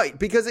 Right.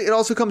 Because it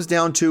also comes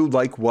down to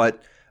like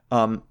what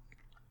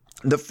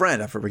the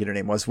friend, I forget her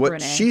name was, what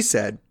Renee. she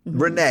said,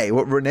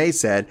 what Renee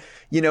said,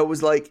 you know,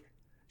 was like,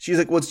 she's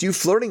like, well, it's you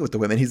flirting with the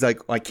women. He's like,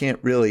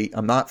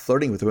 I'm not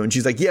flirting with the women.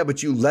 She's like, yeah,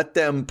 but you let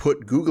them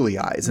put googly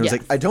eyes. And I was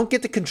Yes. like, I don't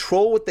get to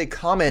control what they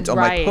comment on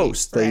my Right,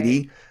 post,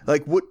 lady.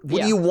 Like, what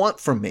Yeah. do you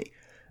want from me?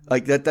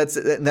 Like that's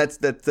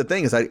the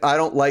thing is I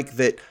don't like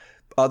that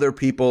other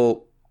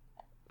people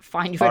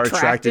Find you are attractive.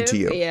 attracted to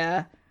you.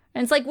 Yeah.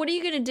 And it's like, what are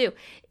you going to do?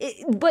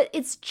 But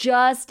it's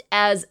just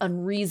as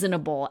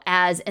unreasonable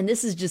as, and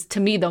this is just to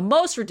me the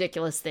most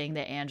ridiculous thing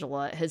that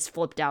Angela has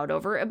flipped out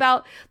over,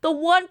 about the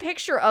one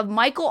picture of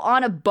Michael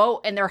on a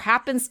boat and there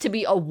happens to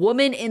be a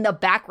woman in the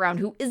background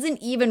who isn't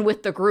even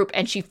with the group,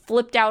 and she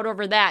flipped out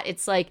over that.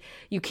 It's like,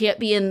 you can't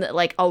be in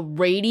like a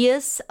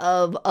radius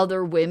of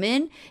other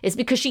women. It's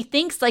because she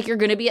thinks like you're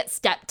going to be at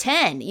step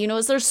 10. You know,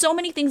 so there's so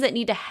many things that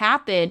need to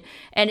happen.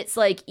 And it's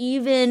like,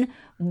 even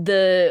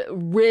the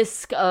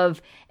risk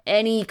of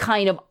any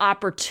kind of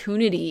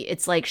opportunity,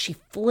 it's like she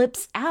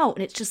flips out.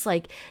 And it's just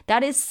like,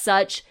 that is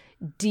such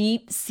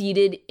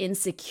deep-seated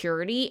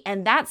insecurity,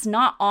 and that's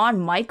not on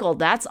Michael,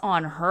 that's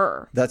on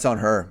her. That's on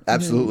her.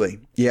 Absolutely.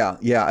 Yeah.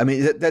 I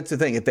mean, that's the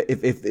thing.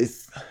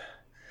 If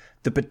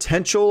the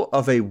potential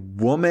of a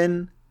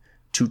woman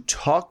to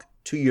talk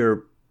to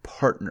your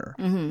partner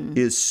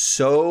is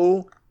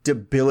so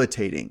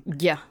debilitating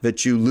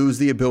that you lose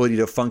the ability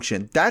to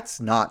function, that's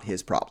not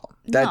his problem.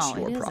 That's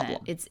your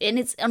problem.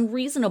 It's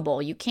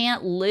unreasonable. You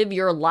can't live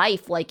your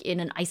life like in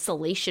an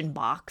isolation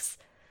box.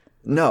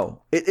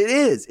 No, it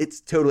is.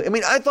 It's totally. I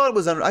mean, I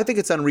think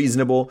it's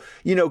unreasonable,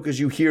 you know, because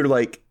you hear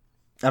like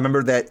I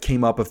remember that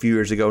came up a few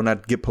years ago,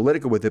 not to get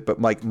political with it, but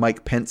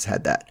Mike Pence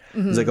had that.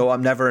 He's like,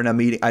 I'm never in a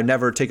meeting. I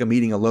never take a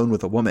meeting alone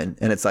with a woman.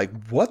 And it's like,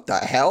 what the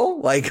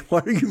hell? Like,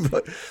 what are you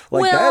like?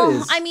 Well, that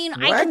is I mean,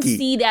 wacky. I can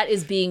see that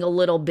as being a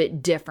little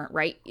bit different,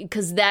 right?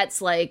 Because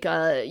that's like,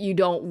 you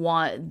don't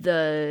want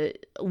the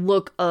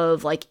look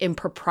of like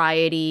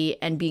impropriety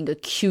and being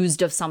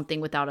accused of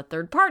something without a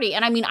third party.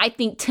 And I mean, I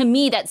think to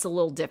me, that's a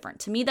little different.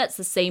 To me, that's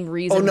the same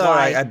reason Oh, no,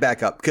 why. I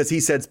back up because he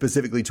said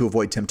specifically to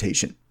avoid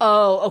temptation.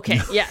 Oh, okay.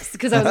 Yes,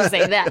 because I was going to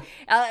say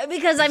that.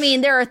 Because, I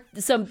mean, there are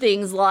some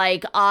things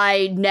like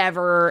I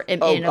never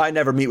am in I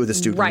never meet with a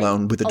student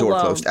alone with the door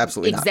closed.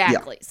 Absolutely not.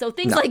 Exactly. Yeah. So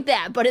things like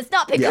that. But it's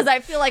not because I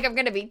feel like I'm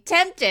going to be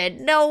tempted.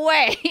 No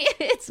way.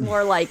 It's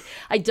more like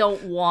I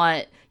don't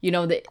want,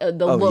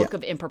 the look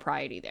of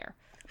impropriety there.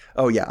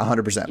 Oh, yeah,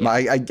 100%.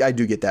 Yeah. I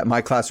do get that.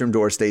 My classroom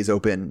door stays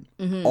open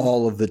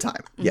all of the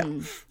time. Yeah.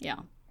 Yeah.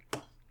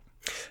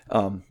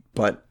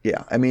 But,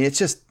 yeah, I mean, it's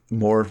just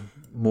more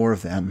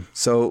of them.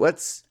 So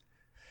let's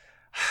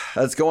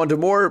go on to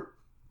more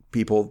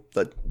people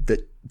that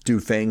do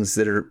things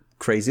that are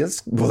crazy.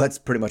 That's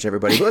pretty much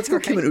everybody. But let's go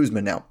Kim and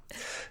Usman now.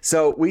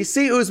 So we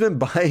see Usman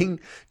buying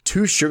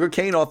 2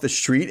 sugarcane off the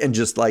street and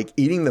just like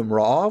eating them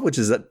raw, which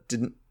is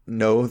didn't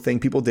know thing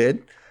people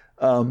did.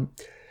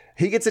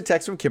 He gets a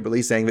text from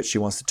Kimberly saying that she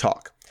wants to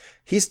talk.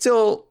 He's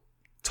still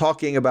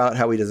talking about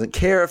how he doesn't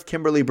care if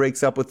Kimberly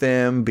breaks up with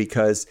him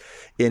because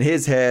in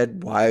his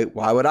head, why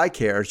would I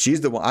care?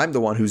 I'm the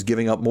one who's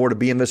giving up more to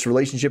be in this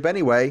relationship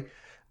anyway.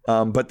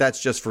 But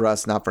that's just for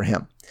us, not for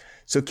him.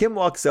 So Kim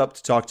walks up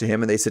to talk to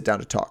him and they sit down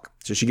to talk.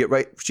 So she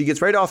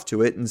gets right off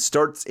to it and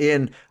starts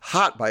in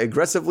hot by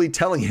aggressively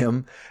telling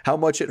him how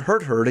much it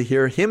hurt her to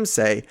hear him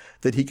say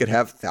that he could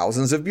have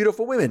thousands of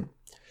beautiful women.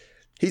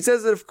 He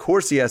says that of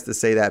course he has to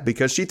say that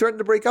because she threatened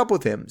to break up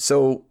with him.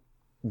 So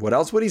what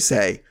else would he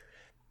say?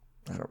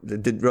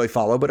 It didn't really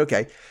follow, but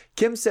okay.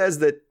 Kim says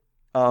that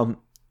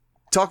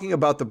talking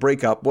about the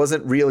breakup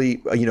wasn't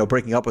really,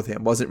 breaking up with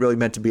him wasn't really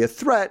meant to be a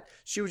threat.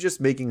 She was just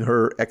making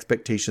her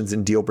expectations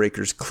and deal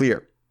breakers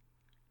clear.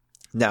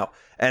 Now,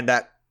 and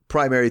that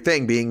primary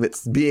thing being that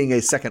being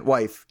a second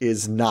wife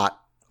is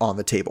not on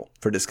the table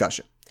for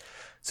discussion.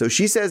 So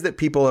she says that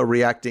people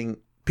reacting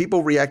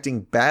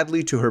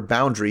badly to her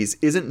boundaries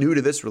isn't new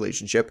to this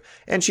relationship,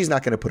 and she's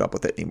not going to put up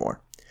with it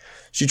anymore.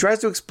 She tries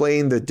to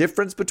explain the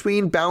difference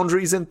between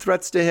boundaries and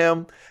threats to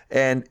him,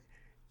 and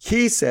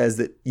he says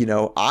that,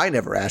 I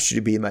never asked you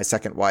to be my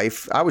second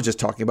wife. I was just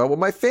talking about what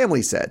my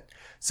family said.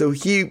 So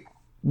he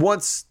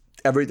wants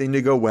everything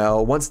to go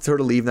well, wants her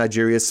to leave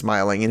Nigeria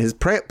smiling, and his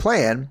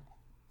plan,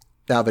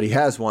 now that he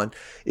has one,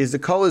 is to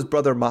call his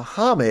brother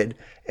Muhammad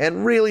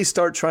and really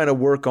start trying to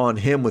work on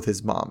him with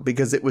his mom,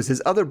 because it was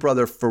his other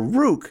brother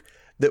Farouk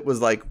that was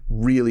like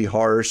really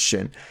harsh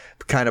and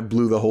kind of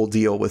blew the whole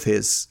deal with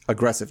his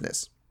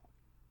aggressiveness.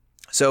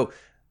 So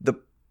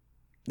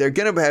they're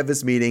going to have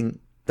this meeting.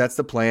 That's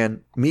the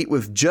plan. Meet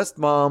with just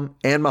mom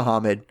and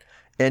Muhammad.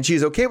 And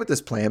she's okay with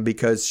this plan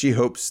because she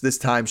hopes this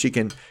time she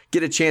can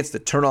get a chance to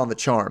turn on the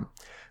charm.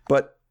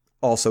 But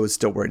also is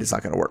still worried it's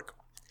not going to work.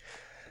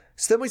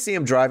 So then we see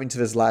him driving to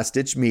this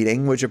last-ditch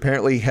meeting, which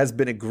apparently has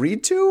been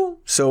agreed to.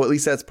 So at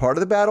least that's part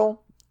of the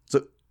battle.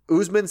 So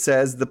Usman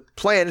says the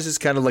plan is just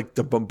kind of like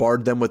to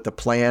bombard them with the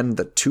plan,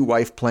 the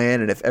 2-wife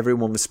plan. And if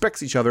everyone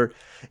respects each other,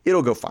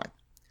 it'll go fine.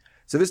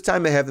 So this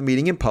time they have the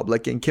meeting in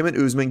public, and Kim and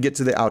Usman get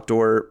to the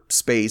outdoor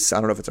space. I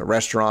don't know if it's a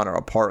restaurant or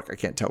a park. I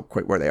can't tell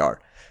quite where they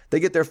are. They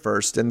get there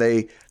first, and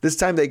this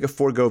time they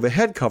forego the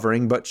head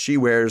covering, but she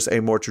wears a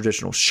more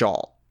traditional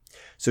shawl.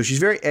 So she's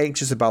very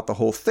anxious about the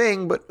whole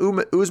thing, but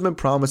Usman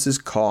promises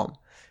calm,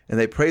 and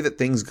they pray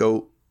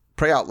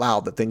out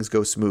loud that things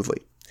go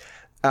smoothly.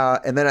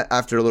 And then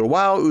after a little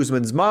while,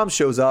 Usman's mom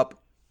shows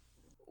up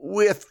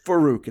with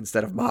Farouk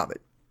instead of Muhammad.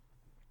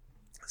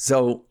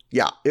 So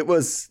yeah, it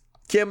was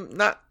Kim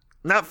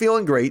not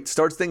feeling great,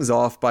 starts things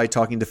off by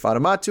talking to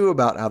Fatimatu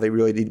about how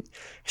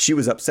she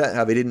was upset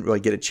how they didn't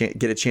really get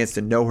a chance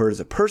to know her as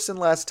a person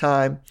last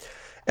time.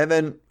 And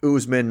then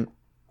Usman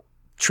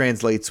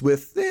translates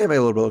with a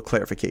little bit of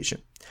clarification.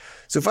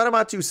 So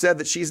Fatimatu said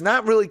that she's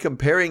not really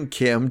comparing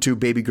Kim to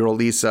baby girl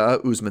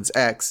Lisa, Usman's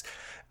ex.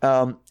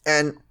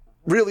 And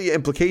really the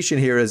implication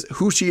here is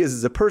who she is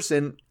as a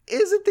person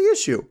isn't the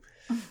issue.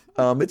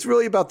 It's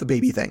really about the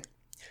baby thing.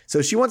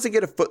 So she wants to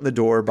get a foot in the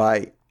door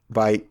by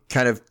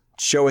kind of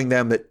showing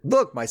them that,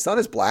 look, my son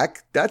is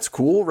black. That's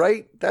cool,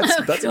 right? That's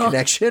a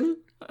connection.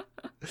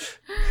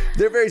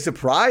 They're very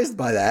surprised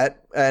by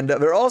that. And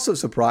they're also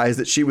surprised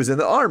that she was in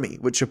the army,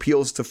 which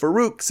appeals to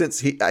Farouk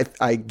since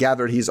I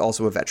gathered he's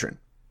also a veteran.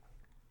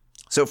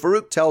 So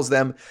Farouk tells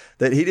them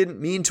that he didn't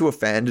mean to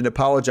offend and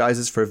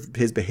apologizes for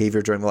his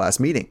behavior during the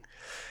last meeting.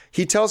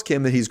 He tells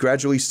Kim that he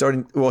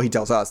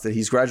tells us that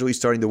he's gradually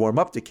starting to warm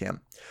up to Kim.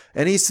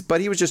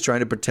 But he was just trying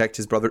to protect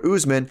his brother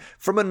Usman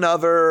from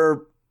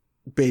another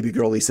baby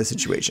girl Lisa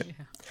situation.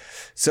 Yeah.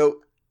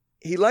 So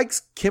he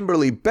likes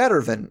Kimberly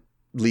better than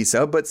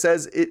Lisa, but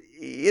says it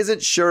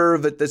isn't sure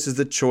that this is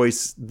the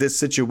choice. This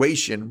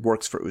situation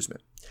works for Usman.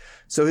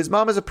 So his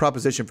mom has a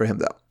proposition for him,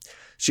 though.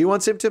 She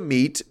wants him to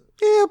meet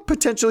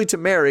potentially to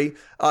marry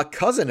a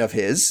cousin of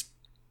his.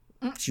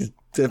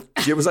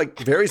 She was like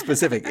very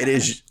specific. It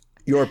is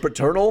your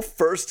paternal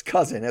first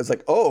cousin. I was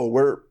like,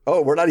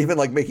 we're not even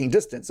like making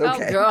distance.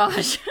 Okay. Oh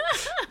gosh.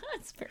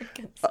 That's very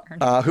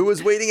concerning. Who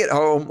was waiting at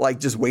home, like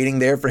just waiting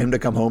there for him to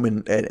come home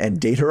and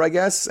date her, I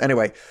guess.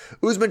 Anyway,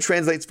 Usman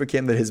translates for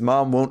Kim that his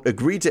mom won't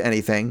agree to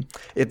anything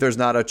if there's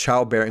not a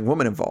childbearing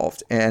woman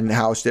involved, and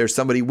how there's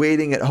somebody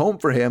waiting at home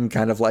for him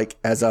kind of like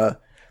as a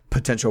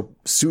potential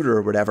suitor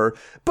or whatever,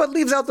 but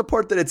leaves out the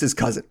part that it's his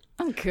cousin.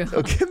 Oh, God.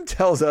 So Kim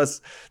tells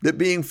us that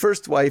being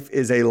first wife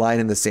is a line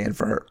in the sand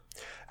for her.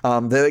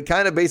 They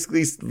kind of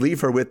basically leave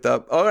her with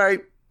all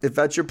right, if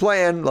that's your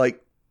plan,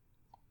 like,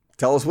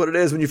 tell us what it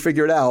is when you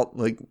figure it out,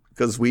 like,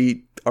 because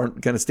we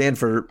aren't going to stand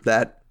for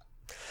that.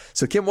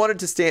 So Kim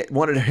wanted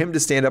him to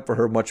stand up for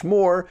her much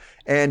more,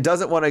 and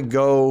doesn't want him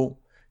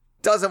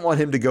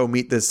to go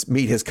meet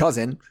his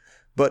cousin.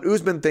 But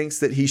Usman thinks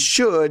that he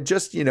should,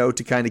 just,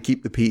 to kind of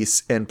keep the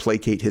peace and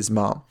placate his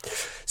mom.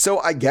 So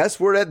I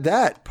guess we're at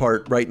that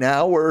part right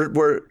now.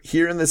 We're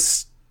here in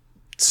this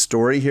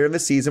story, here in the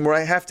season, where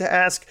I have to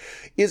ask,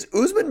 is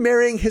Usman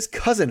marrying his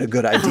cousin a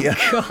good idea?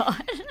 Oh,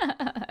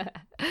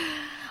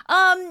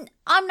 God.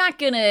 I'm not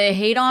going to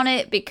hate on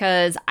it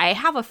because I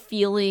have a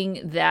feeling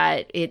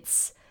that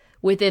it's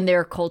within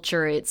their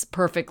culture, it's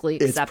perfectly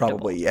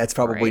acceptable. It's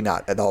probably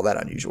right? Not all that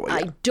unusual. Yeah.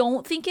 I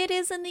don't think it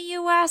is in the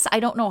U.S. I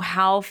don't know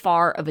how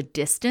far of a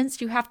distance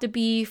you have to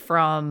be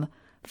from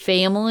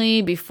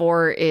family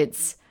before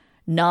it's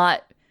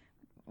not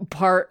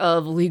part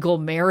of legal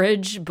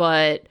marriage,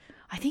 but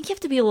I think you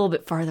have to be a little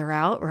bit farther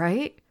out,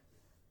 right?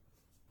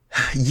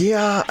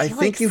 Yeah, I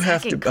think you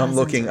have to. I'm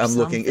looking.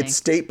 It's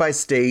state by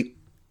state.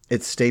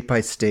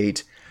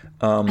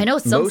 I know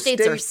some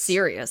states are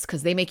serious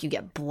because they make you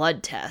get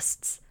blood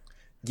tests.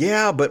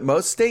 Yeah, but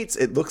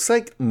it looks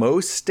like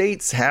most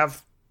states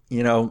have,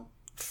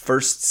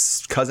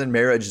 first cousin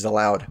marriage is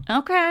allowed.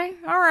 Okay.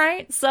 All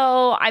right.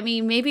 So, I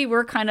mean, maybe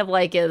we're kind of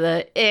like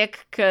the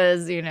ick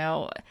because,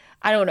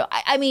 I don't know.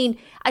 I mean,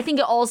 I think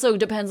it also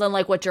depends on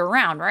like what you're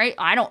around, right?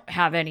 I don't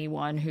have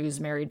anyone who's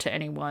married to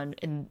anyone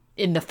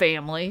in the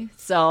family.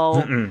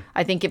 So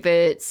I think if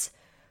it's,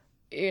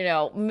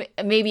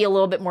 maybe a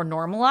little bit more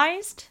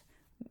normalized,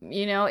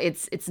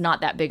 it's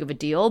not that big of a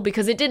deal,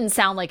 because it didn't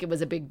sound like it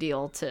was a big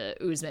deal to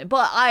Usman.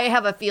 But I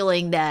have a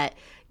feeling that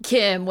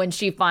Kim, when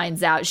she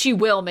finds out, she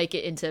will make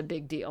it into a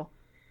big deal.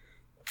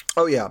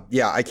 Oh, yeah.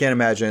 Yeah, I can't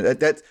imagine.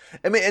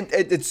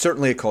 It's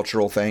certainly a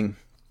cultural thing,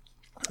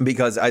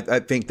 because I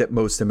think that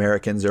most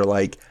Americans are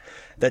like,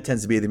 that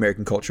tends to be the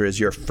American culture, is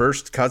your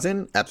first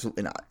cousin?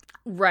 Absolutely not.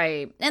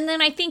 Right. And then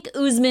I think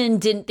Usman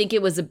didn't think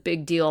it was a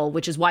big deal,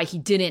 which is why he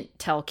didn't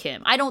tell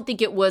Kim. I don't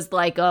think it was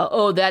like,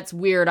 that's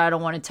weird, I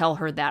don't want to tell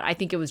her that. I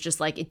think it was just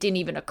like, it didn't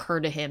even occur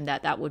to him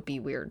that would be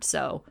weird.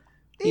 So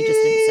he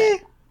just didn't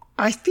say.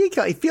 I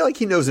feel like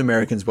he knows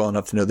Americans well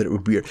enough to know that it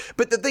would be weird.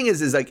 But the thing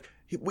is like,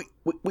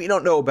 we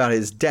don't know about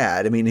his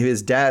dad. I mean,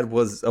 his dad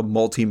was a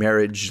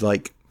multi-marriage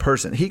like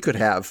person. He could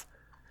have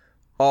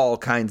all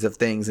kinds of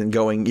things and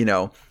going,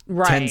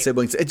 right. 10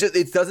 siblings.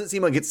 It doesn't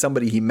seem like it's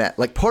somebody he met.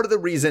 Like, part of the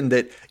reason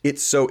that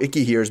it's so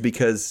icky here is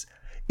because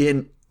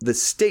in the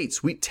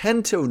States, we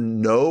tend to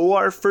know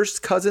our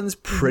first cousins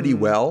pretty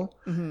well.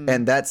 Mm-hmm.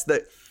 And that's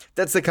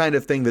the kind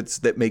of thing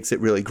that makes it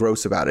really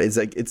gross about it. It's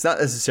like, it's not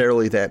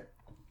necessarily that,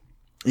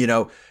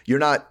 you're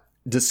not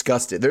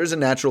disgusted. There's a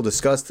natural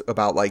disgust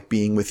about like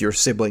being with your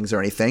siblings or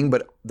anything,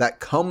 but that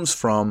comes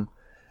from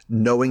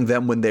knowing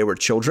them when they were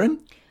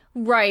children.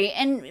 Right.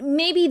 And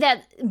maybe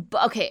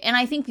okay. And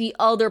I think the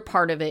other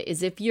part of it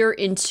is if you're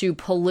into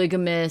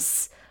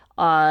polygamous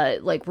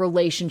like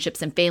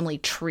relationships and family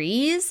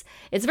trees,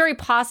 it's very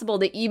possible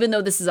that even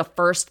though this is a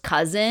first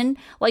cousin,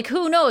 like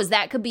who knows,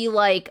 that could be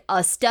like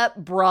a step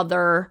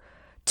brother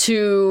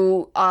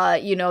to,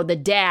 the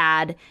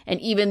dad.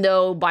 And even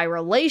though by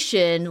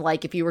relation,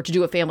 like if you were to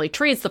do a family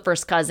tree, it's the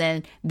first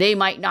cousin, they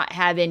might not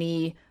have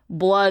any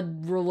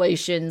blood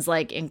relations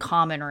like in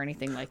common or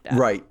anything like that.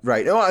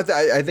 Right. No,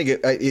 I think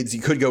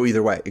it could go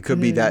either way. It could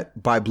be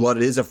that by blood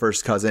it is a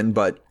first cousin,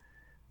 but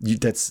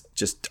that's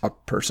just a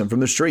person from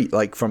the street,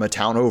 like from a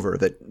town over,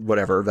 that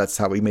whatever, that's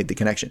how we made the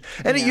connection.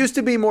 And it used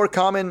to be more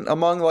common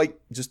among like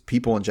just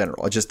people in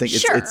general. I just think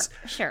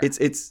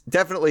it's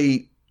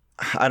definitely,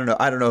 I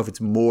don't know if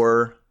it's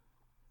more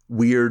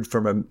weird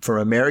from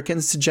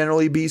Americans to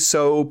generally be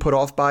so put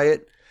off by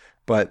it,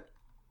 but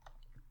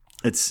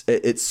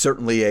it's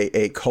certainly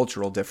a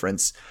cultural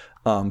difference,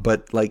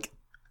 but like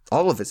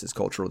all of this is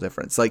cultural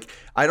difference. Like,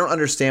 I don't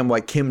understand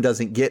why Kim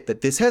doesn't get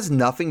that this has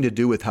nothing to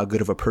do with how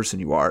good of a person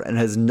you are, and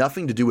has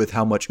nothing to do with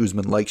how much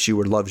Usman likes you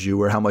or loves you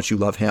or how much you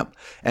love him.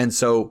 And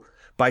so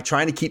by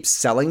trying to keep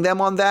selling them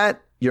on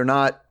that,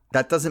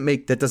 that doesn't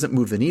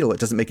move the needle.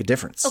 It doesn't make a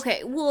difference.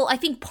 Okay, well, I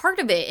think part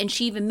of it, and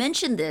she even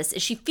mentioned this,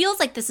 is she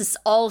feels like this is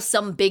all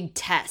some big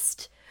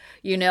test.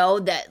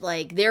 That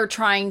like they're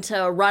trying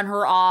to run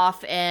her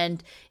off,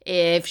 and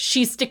if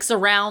she sticks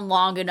around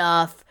long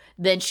enough,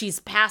 then she's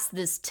passed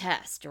this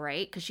test,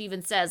 right? Because she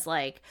even says,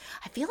 like,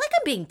 I feel like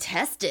I'm being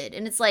tested.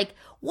 And it's like,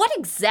 what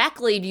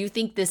exactly do you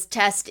think this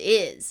test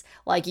is?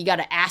 Like, you got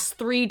to ask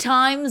 3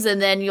 times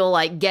and then you'll,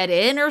 like, get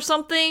in or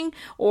something?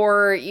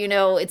 Or, you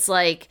know, it's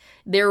like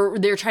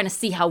they're trying to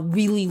see how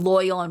really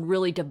loyal and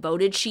really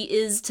devoted she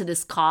is to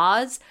this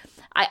cause.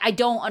 I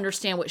don't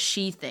understand what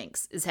she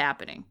thinks is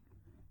happening.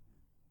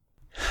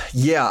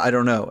 Yeah, I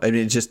don't know. I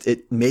mean,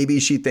 maybe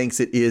she thinks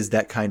it is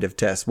that kind of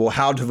test. Well,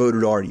 how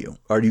devoted are you?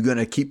 Are you going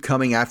to keep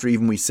coming after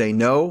even we say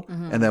no?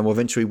 And then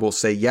eventually we'll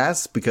say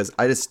yes? Because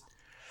I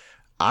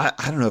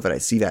don't know that I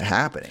see that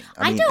happening.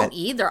 I don't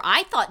either.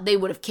 I thought they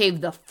would have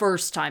caved the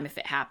first time if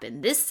it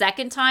happened. This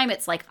second time,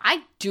 it's like,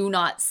 I do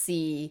not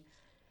see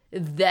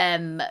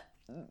them,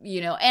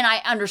 you know, and I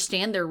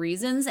understand their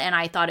reasons. And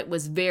I thought it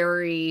was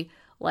very,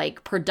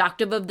 like,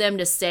 productive of them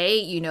to say,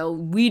 you know,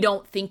 we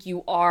don't think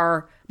you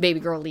are baby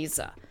girl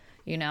Lisa,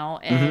 you know,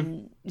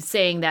 and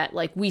saying that,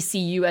 like, we see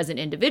you as an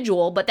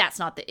individual, but that's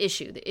not the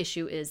issue. The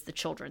issue is the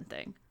children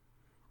thing.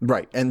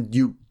 Right. And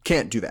you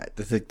can't do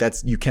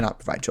that. You cannot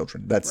provide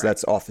children.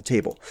 That's off the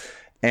table.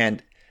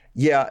 And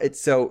yeah, and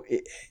so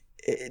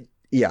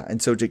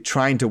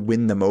trying to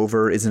win them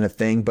over isn't a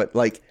thing. But,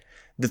 like,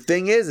 the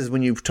thing is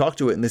when you talk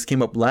to it, and this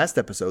came up last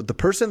episode, the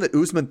person that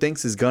Usman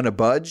thinks is going to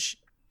budge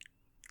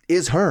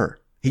is her.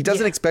 He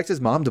doesn't expect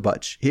his mom to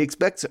budge. He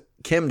expects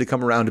Kim to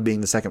come around to being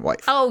the second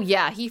wife. Oh,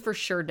 yeah, he for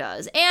sure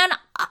does. And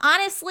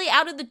honestly,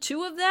 out of the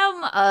two of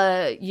them,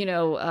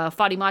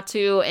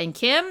 Fatimatu and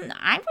Kim,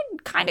 I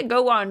would kind of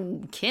go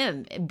on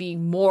Kim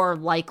being more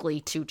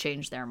likely to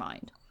change their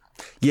mind.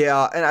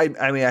 Yeah, and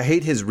I mean, I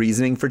hate his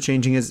reasoning for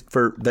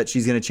that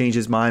she's going to change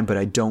his mind, but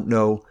I don't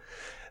know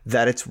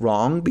that it's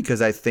wrong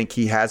because I think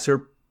he has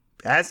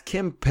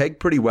Kim pegged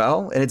pretty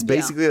well, and it's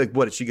basically like,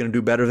 what is she going to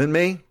do better than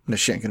me? No,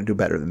 she ain't going to do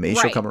better than me. Right.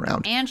 She'll come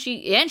around, and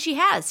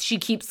she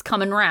keeps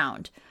coming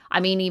around. I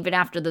mean, even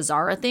after the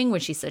Zara thing, when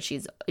she said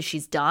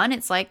she's done,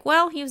 it's like,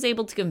 well, he was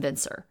able to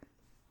convince her,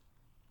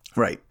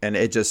 right? And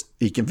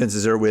he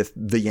convinces her with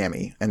the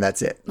yammy, and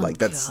that's it. Like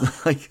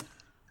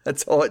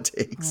that's all it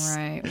takes,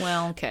 right?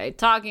 Well, okay.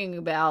 Talking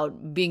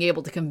about being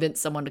able to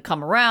convince someone to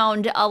come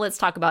around, let's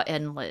talk about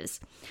Ed and Liz.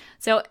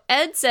 So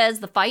Ed says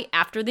the fight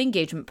after the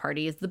engagement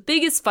party is the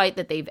biggest fight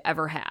that they've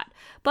ever had,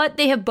 but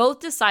they have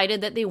both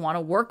decided that they want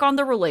to work on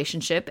the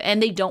relationship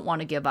and they don't want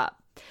to give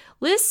up.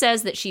 Liz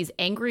says that she's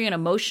angry and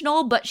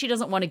emotional, but she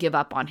doesn't want to give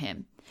up on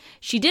him.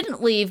 She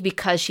didn't leave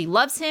because she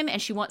loves him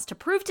and she wants to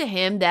prove to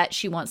him that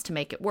she wants to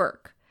make it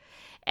work.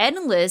 Ed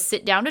and Liz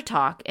sit down to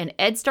talk, and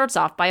Ed starts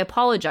off by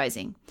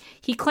apologizing.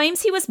 He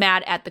claims he was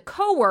mad at the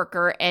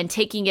coworker and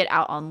taking it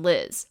out on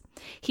Liz.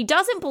 He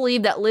doesn't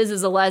believe that Liz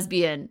is a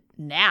lesbian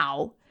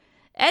now.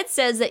 Ed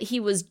says that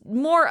he was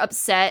more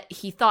upset.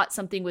 He thought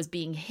something was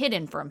being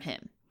hidden from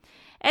him.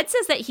 Ed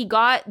says that he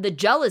got the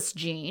jealous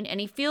gene, and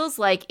he feels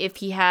like if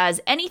he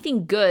has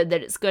anything good,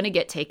 that it's going to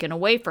get taken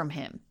away from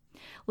him.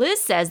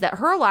 Liz says that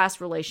her last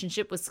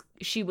relationship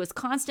she was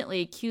constantly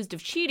accused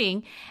of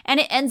cheating, and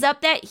it ends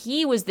up that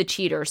he was the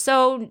cheater.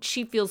 So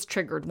she feels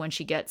triggered when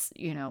she gets,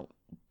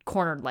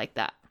 cornered like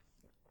that.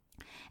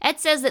 Ed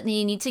says that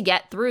they need to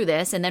get through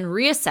this and then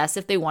reassess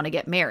if they want to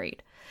get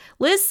married.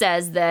 Liz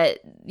says that,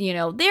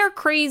 they're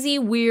crazy,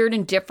 weird,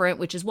 and different,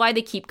 which is why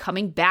they keep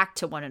coming back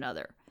to one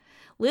another.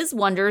 Liz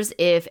wonders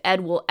if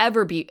Ed will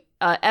ever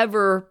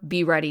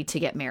be ready to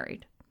get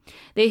married.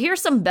 They hear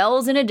some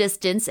bells in a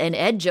distance, and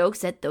Ed jokes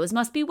that those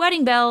must be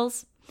wedding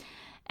bells.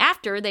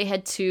 After, they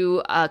head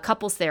to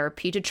couples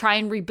therapy to try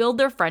and rebuild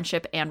their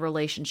friendship and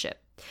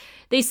relationship.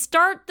 They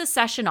start the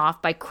session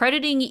off by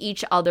crediting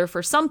each other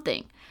for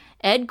something.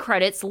 Ed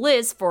credits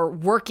Liz for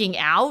working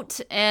out,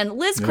 and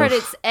Liz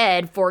credits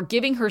Ed for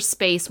giving her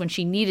space when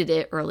she needed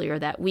it earlier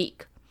that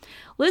week.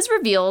 Liz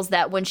reveals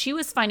that when she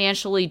was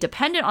financially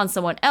dependent on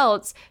someone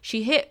else,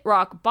 she hit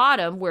rock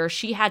bottom where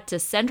she had to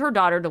send her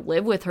daughter to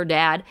live with her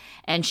dad,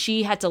 and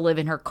she had to live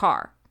in her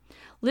car.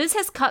 Liz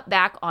has cut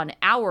back on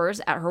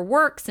hours at her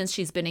work since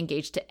she's been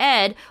engaged to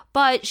Ed,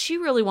 but she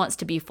really wants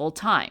to be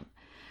full-time.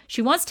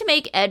 She wants to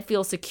make Ed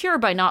feel secure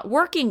by not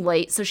working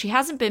late, so she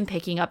hasn't been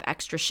picking up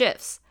extra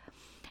shifts.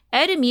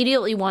 Ed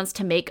immediately wants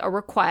to make a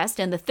request,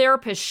 and the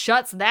therapist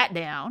shuts that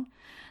down.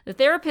 The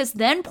therapist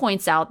then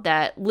points out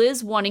that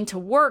Liz wanting to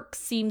work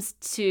seems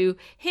to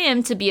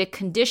him to be a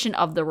condition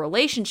of the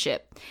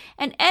relationship,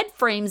 and Ed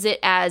frames it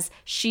as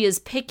she is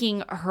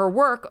picking her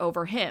work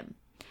over him.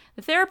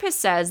 The therapist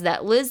says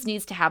that Liz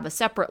needs to have a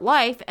separate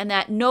life and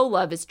that no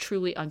love is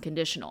truly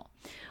unconditional.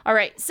 All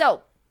right,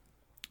 so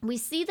we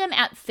see them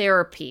at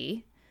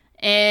therapy,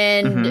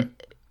 and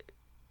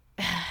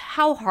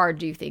how hard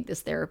do you think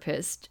this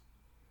therapist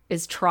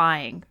is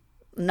trying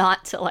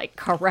not to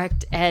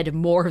correct Ed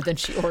more than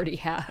she already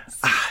has?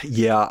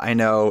 Yeah, I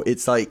know.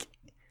 It's like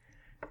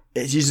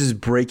she's just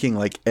breaking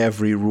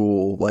every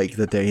rule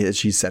that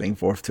she's setting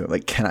forth to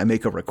him. Can I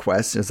make a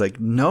request? And it's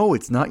like, no,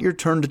 it's not your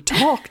turn to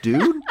talk,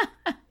 dude.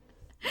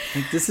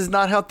 Like, this is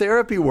not how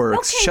therapy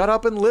works. Okay. Shut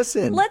up and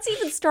listen. Let's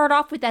even start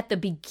off with at the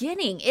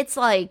beginning. It's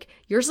like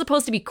you're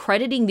supposed to be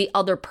crediting the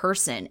other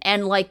person.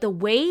 And like the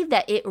way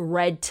that it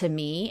read to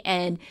me,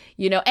 and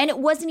and it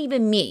wasn't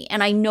even me.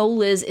 And I know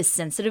Liz is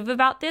sensitive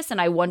about this,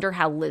 and I wonder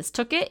how Liz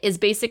took it, is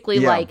basically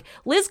like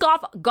Liz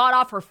got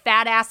off her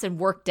fat ass and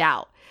worked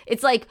out.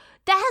 It's like,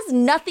 that has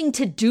nothing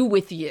to do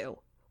with you.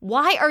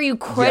 Why are you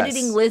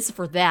crediting Liz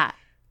for that?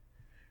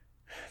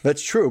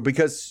 That's true,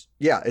 because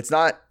it's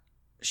not,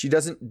 she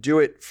doesn't do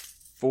it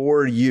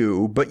for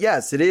you, but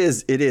yes, it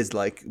is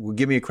like, well,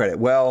 give me a credit.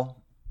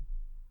 Well,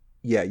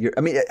 yeah,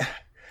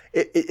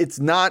 it's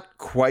not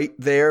quite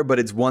there, but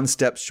it's one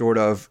step short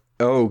of,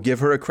 oh, give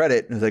her a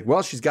credit. And it's like,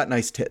 well, she's got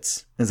nice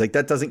tits. And it's like,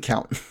 that doesn't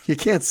count. You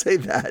can't say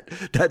that.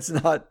 That's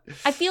not.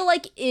 I feel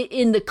like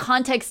in the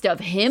context of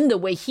him, the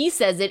way he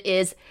says it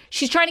is,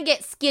 she's trying to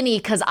get skinny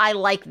because I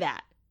like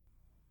that.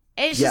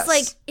 And it's just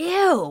like,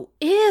 ew,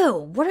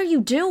 what are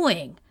you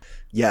doing?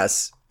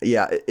 Yes.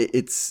 Yeah.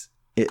 It's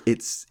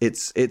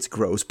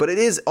gross, but it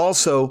is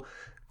also,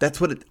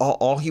 that's what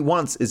all he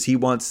wants is he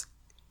wants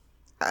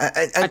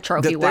a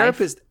trophy the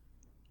therapist. wife.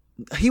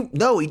 He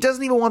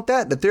doesn't even want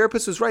that. The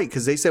therapist was right,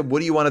 because they said, what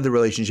do you want of the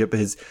relationship?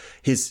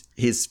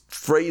 His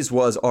phrase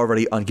was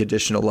already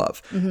unconditional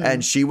love. Mm-hmm.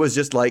 And she was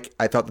just like,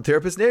 I thought the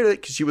therapist nailed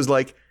it, because she was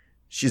like,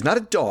 she's not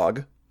a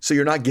dog, so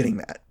you're not getting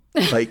that.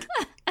 Like,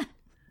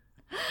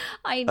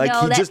 I know, like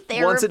he that just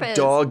therapist wants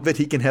a dog that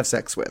he can have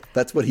sex with.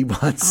 That's what he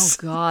wants.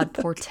 Oh God,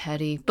 poor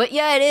Teddy. But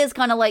yeah, it is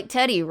kind of like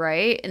Teddy,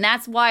 right? And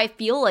that's why I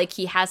feel like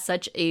he has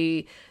such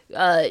a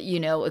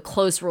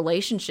close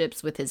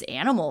relationships with his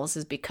animals,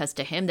 is because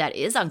to him that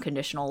is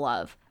unconditional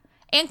love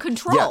and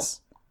control.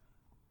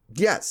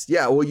 Yes.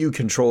 Yeah. Well, you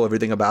control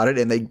everything about it,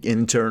 and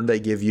in turn they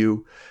give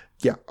you,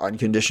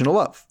 unconditional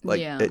love.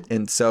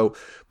 And so,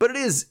 but it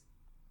is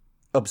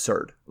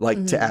absurd,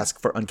 to ask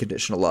for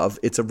unconditional love.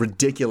 It's a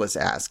ridiculous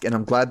ask, and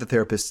I'm glad the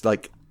therapist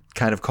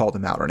kind of called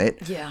him out on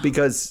it. Yeah.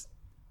 Because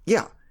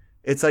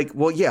it's like,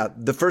 well,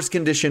 the first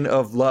condition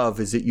of love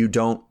is that you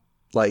don't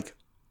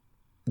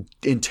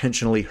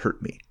intentionally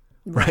hurt me,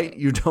 right?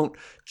 You don't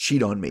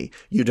cheat on me.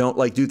 You don't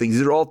do things.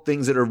 These are all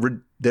things that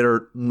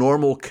are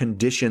normal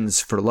conditions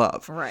for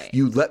love. Right.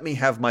 You let me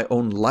have my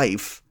own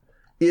life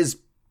is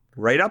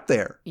right up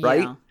there,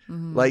 right?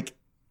 Mm-hmm.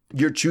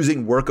 You're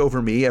choosing work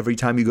over me every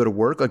time you go to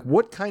work.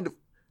 What kind of,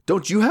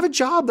 don't you have a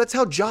job? That's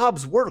how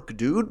jobs work,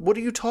 dude. What are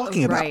you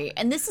talking about? Right.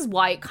 And this is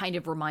why it kind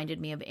of reminded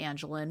me of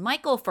Angela and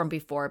Michael from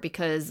before,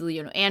 because,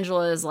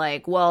 Angela is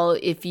like, well,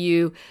 if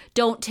you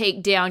don't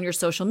take down your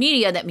social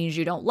media, that means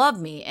you don't love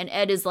me. And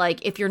Ed is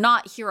like, if you're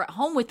not here at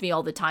home with me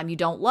all the time, you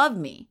don't love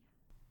me.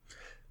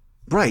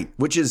 Right.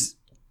 Which is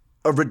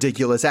a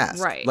ridiculous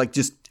ask. Right.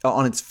 Just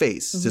on its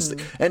face.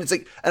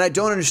 Mm-hmm. And I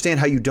don't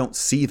understand how you don't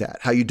see that.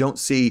 How you don't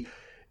see,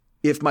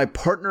 if my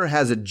partner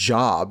has a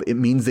job, it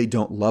means they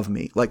don't love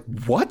me.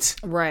 What?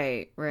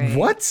 Right.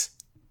 What?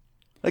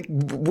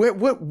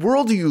 What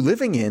world are you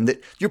living in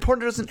that your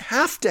partner doesn't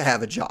have to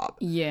have a job?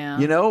 Yeah.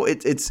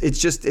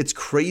 It's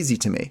crazy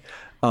to me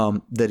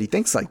that he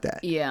thinks like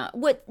that. Yeah.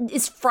 What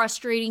is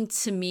frustrating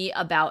to me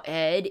about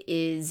Ed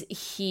is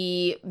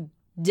he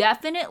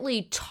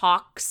definitely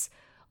talks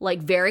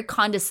very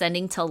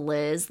condescending to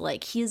Liz.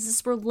 He's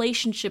this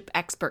relationship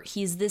expert.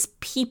 He's this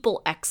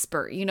people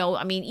expert.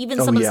 Even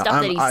some of the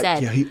stuff that he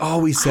said. He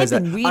always says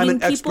that. I'm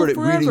an expert at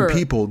reading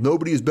people.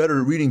 Nobody is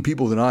better at reading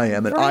people than I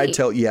am. And right. I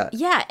tell,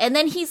 Yeah. And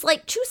then he's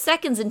 2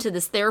 seconds into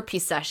this therapy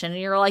session, and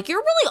you're like,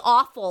 you're really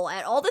awful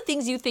at all the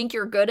things you think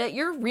you're good at.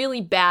 You're really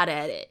bad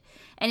at it.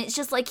 And it's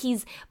just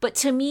but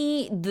to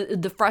me,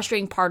 the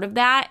frustrating part of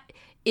that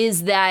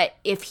is that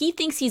if he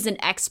thinks he's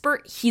an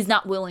expert, he's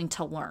not willing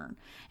to learn.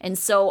 And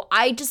so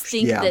I just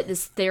think that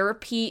this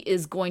therapy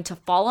is going to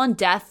fall on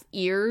deaf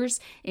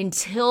ears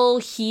until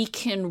he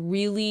can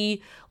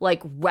really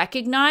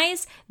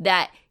recognize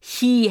that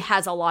he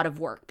has a lot of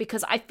work.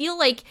 Because I feel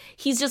like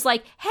he's just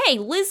hey,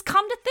 Liz,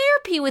 come to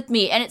therapy with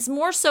me. And it's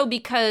more so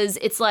because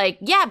it's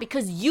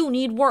because you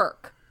need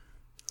work.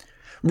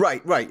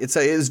 Right.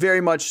 It's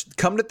very much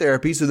come to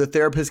therapy so the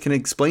therapist can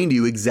explain to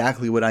you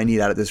exactly what I need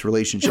out of this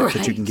relationship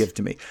that you can give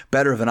to me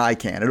better than I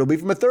can. It'll be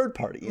from a third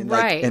party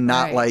and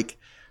not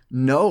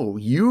no,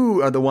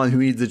 you are the one who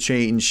needs to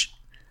change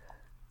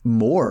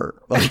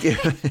more.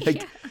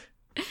 And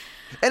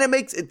it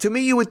makes to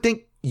me, you would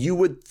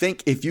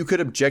think if you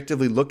could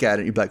objectively look at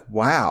it, you'd be like,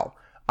 wow,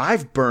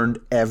 I've burned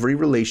every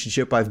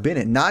relationship I've been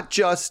in, not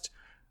just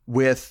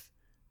with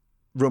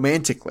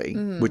romantically,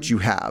 which you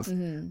have,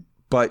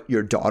 but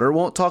your daughter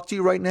won't talk to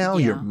you right now.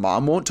 Yeah. Your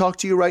mom won't talk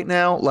to you right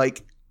now.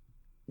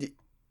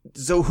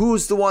 So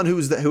who's the one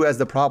who has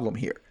the problem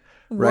here?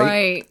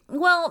 Right.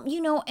 Well,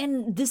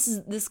 and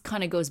this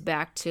kind of goes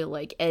back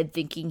to Ed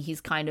thinking he's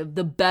kind of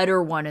the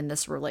better one in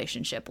this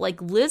relationship.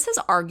 Liz has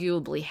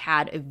arguably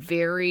had a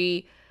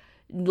very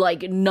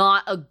like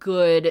not a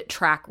good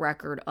track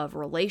record of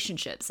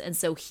relationships. And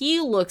so he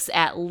looks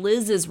at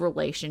Liz's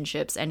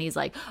relationships and he's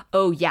like,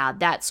 oh yeah,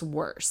 that's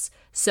worse.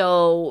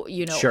 So,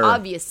 you know, Sure.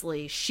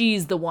 obviously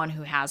she's the one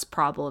who has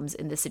problems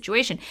in this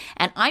situation.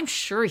 And I'm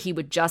sure he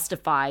would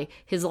justify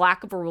his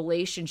lack of a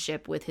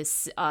relationship with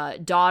his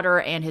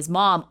daughter and his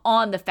mom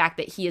on the fact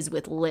that he is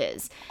with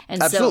Liz.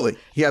 And Absolutely. So,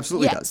 He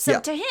absolutely does. So Yeah.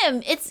 to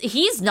him,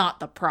 he's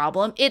not the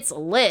problem. It's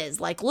Liz.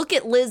 Like, look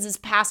at Liz's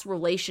past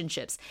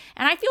relationships.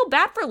 And I feel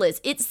bad for Liz.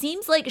 It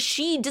seems like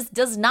she just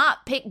does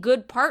not pick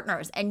good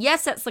partners. And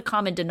yes, that's the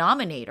common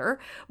denominator.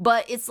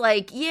 But it's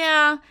like,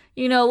 yeah,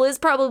 you know, Liz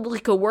probably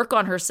could work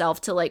on herself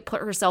to like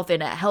put herself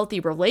in a healthy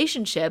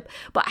relationship.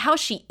 But how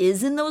she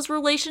is in those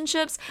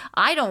relationships,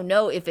 I don't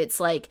know if it's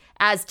like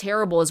as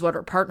terrible as what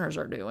her partners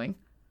are doing.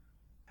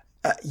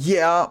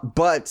 Yeah,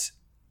 but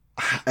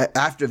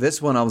after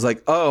this one, I was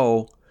like,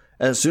 oh,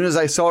 as soon as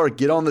I saw her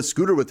get on the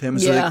scooter with him,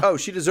 it's Yeah. like, oh,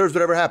 she deserves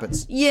whatever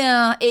happens.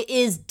 Yeah, it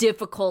is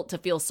difficult to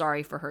feel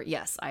sorry for her.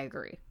 Yes, I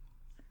agree.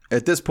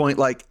 At this point,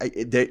 like,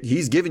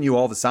 he's giving you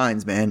all the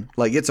signs, man.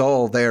 Like, it's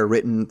all there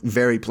written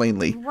very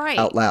plainly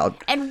out loud.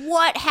 And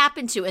what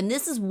happened to, and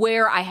this is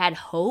where I had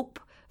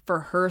hope for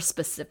her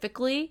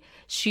specifically.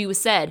 She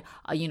said,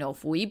 you know,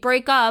 if we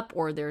break up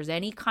or there's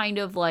any kind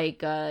of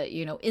like,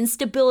 you know,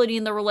 instability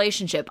in the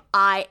relationship,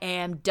 I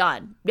am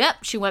done.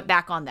 Yep, she went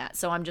back on that.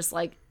 So I'm just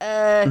like,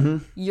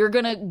 you're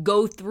going to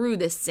go through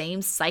this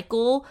same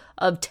cycle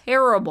of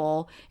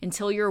terrible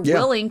until you're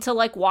willing to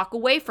like walk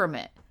away from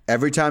it.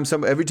 Every time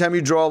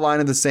you draw a line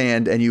in the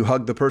sand and you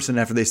hug the person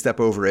after they step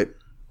over it,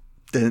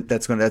 then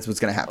that's what's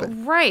gonna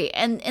happen. Right.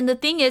 And the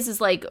thing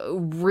is like,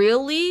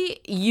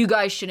 really, you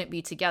guys shouldn't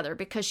be together,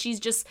 because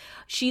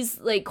she's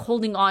like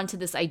holding on to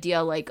this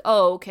idea like,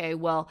 oh, okay,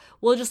 well,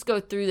 we'll just go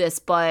through this,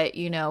 but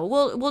you know,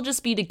 we'll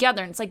just be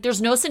together. And it's like,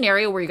 there's no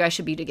scenario where you guys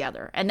should be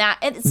together. And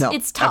it's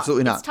tough.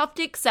 Absolutely not. It's tough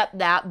to accept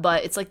that,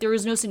 but it's like, there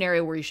is no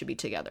scenario where you should be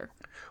together.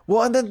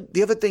 Well, and then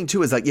the other thing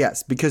too is like,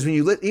 yes, because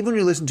even when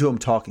you listen to him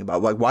talking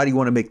about like, why do you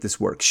want to make this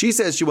work? She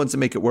says she wants to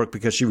make it work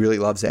because she really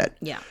loves Ed.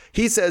 Yeah.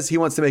 He says he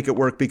wants to make it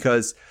work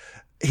because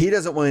he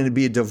doesn't want him to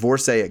be a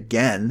divorcee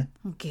again.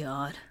 Oh,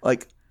 God.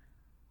 Like,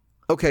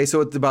 okay,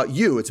 so it's about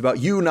you. It's about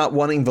you not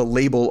wanting the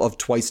label of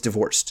twice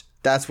divorced.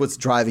 That's what's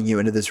driving you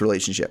into this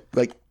relationship.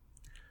 Like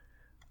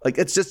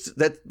it's just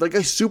that like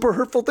a super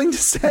hurtful thing to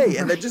say,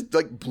 and that just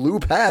like blew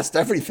past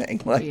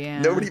everything. Like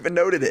nobody even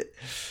noted it.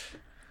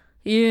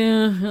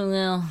 Yeah,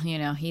 well, you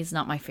know, he's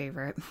not my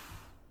favorite.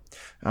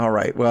 All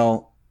right.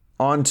 Well,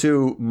 on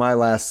to my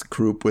last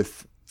group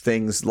with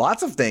things.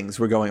 Lots of things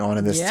were going on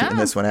in this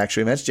one,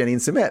 actually. And that's Jenny and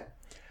Sumit.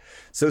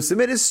 So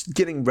Sumit is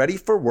getting ready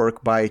for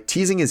work by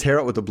teasing his hair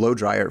out with a blow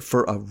dryer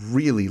for a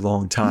really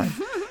long time.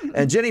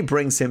 And Jenny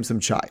brings him some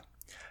chai.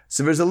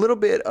 So there's a little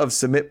bit of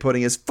Sumit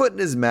putting his foot in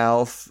his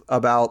mouth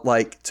about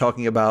like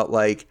talking about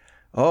like,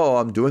 oh,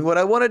 I'm doing what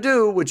I want to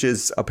do, which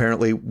is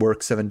apparently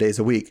work 7 days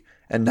a week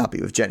and not be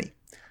with Jenny.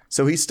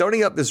 So he's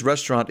starting up this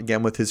restaurant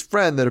again with his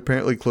friend that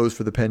apparently closed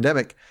for the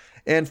pandemic.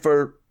 And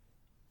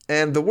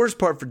the worst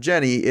part for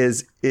Jenny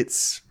is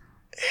it's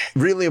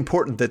really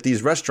important that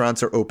these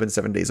restaurants are open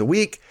 7 days a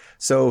week.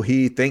 So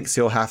he thinks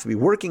he'll have to be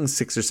working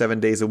 6 or 7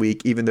 days a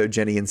week, even though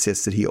Jenny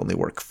insists that he only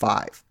work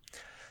 5.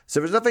 So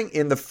there's nothing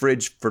in the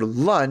fridge for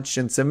lunch.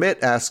 And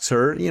Sumit asks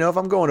her, you know, if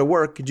I'm going to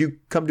work, could you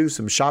come do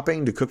some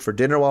shopping to cook for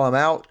dinner while I'm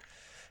out?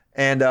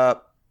 And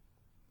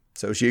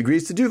so she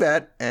agrees to do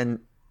that. And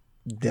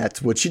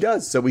that's what she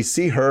does. So we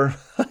see her.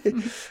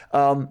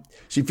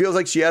 She feels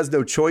like she has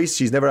no choice.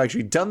 She's never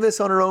actually done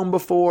this on her own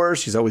before.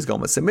 She's always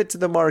gone with Sumit to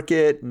the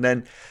market. And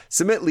then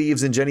Sumit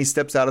leaves and Jenny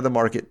steps out to the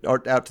market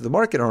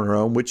on her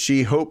own, which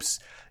she hopes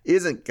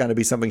isn't going to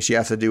be something she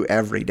has to do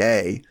every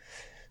day.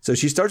 So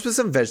she starts with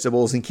some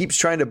vegetables and keeps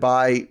trying to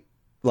buy,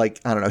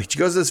 like, I don't know. She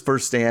goes to this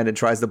first stand and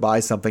tries to buy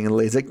something. And the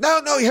lady's like,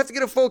 no, you have to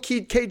get a full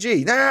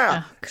kg.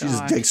 Nah. She's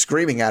just like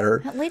screaming at her.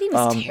 That lady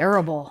was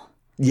terrible.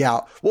 Yeah.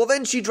 Well,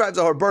 then she drives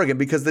a hard bargain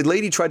because the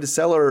lady tried to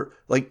sell her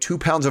like 2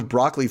 pounds of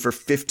broccoli for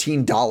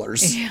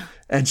 $15. Yeah.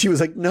 And she was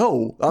like,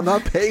 no, I'm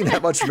not paying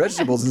that much for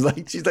vegetables.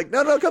 And she's like,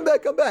 no, come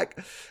back.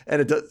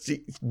 And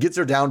she gets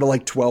her down to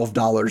like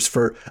 $12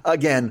 for,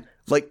 again,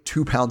 like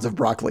 2 pounds of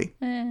broccoli.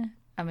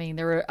 I mean,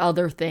 there were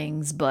other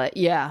things, but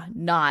yeah,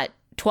 not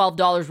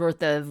 $12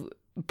 worth of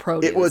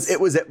produce. It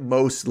was at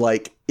most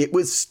like, it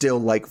was still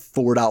like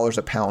 $4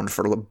 a pound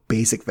for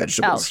basic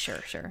vegetables. Oh,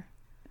 sure.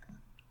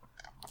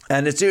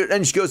 And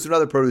she goes to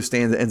another produce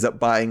stand that ends up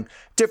buying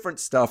different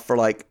stuff for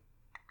like,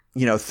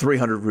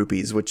 300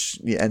 rupees, which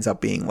ends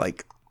up being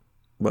like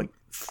 $4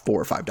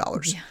 or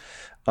 $5.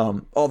 Yeah.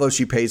 Although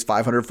she pays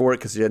 500 for it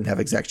because she didn't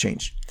have exact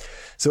change.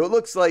 So it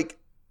looks like,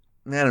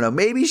 I don't know,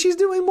 maybe she's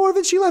doing more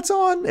than she lets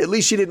on. At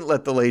least she didn't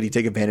let the lady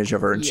take advantage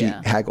of her and she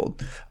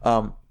haggled.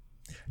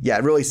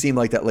 It really seemed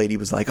like that lady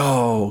was like,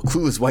 oh,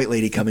 clueless white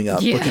lady coming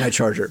up. Yeah. What can I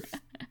charge her?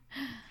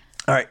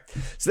 All right.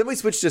 So then we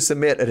switch to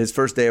Sumit at his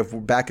first day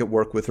of back at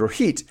work with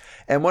Rohit.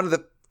 And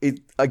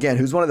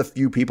who's one of the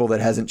few people that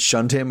hasn't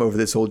shunned him over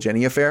this whole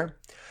Jenny affair.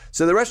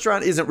 So the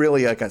restaurant isn't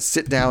really like a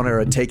sit down or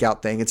a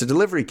takeout thing. It's a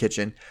delivery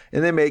kitchen.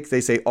 And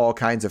they say all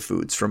kinds of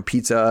foods from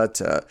pizza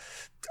to,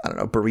 I don't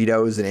know,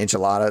 burritos and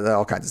enchiladas,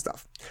 all kinds of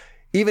stuff.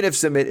 Even if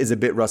Sumit is a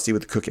bit rusty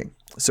with cooking.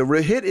 So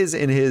Rohit is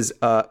in his,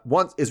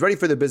 is ready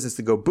for the business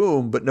to go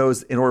boom, but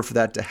knows in order for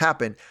that to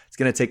happen, it's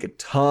going to take a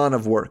ton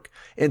of work.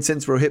 And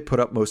since Rohit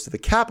put up most of the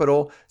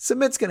capital,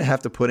 Sumit's going to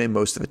have to put in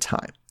most of the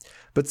time.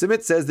 But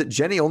Sumit says that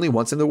Jenny only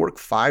wants him to work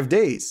 5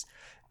 days.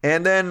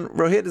 And then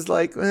Rohit is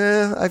like,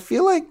 I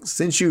feel like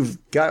since you've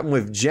gotten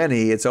with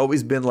Jenny, it's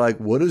always been like,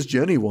 what does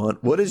Jenny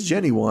want? What does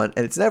Jenny want?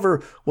 And it's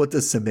never, what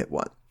does Sumit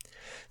want?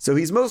 So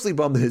he's mostly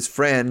bummed that his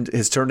friend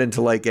has turned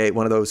into like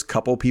one of those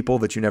couple people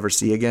that you never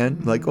see again.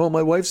 Mm-hmm. Like, oh,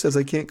 my wife says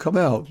I can't come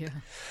out. Yeah.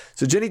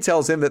 So Jenny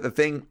tells him that the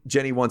thing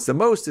Jenny wants the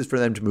most is for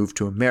them to move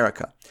to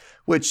America,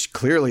 which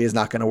clearly is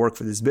not going to work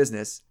for this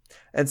business.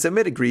 And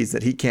Sumit agrees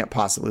that he can't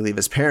possibly leave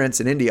his parents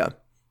in India.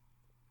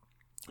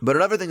 But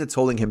another thing that's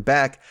holding him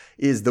back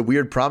is the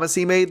weird promise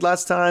he made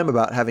last time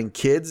about having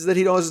kids that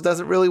he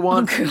doesn't really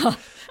want. Oh, God.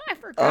 I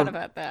forgot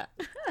about that.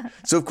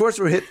 So, of course,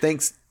 Rohit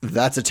thinks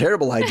that's a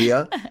terrible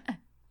idea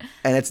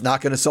and it's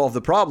not going to solve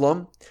the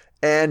problem.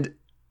 And,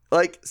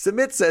 like,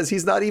 Sumit says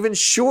he's not even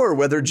sure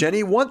whether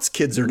Jenny wants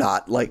kids or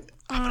not. Like,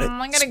 I'm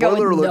going to go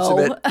with no.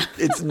 Sumit,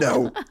 it's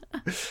no.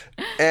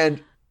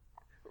 And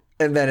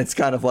then it's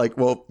kind of like,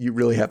 well, you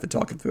really have to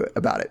talk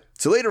about it.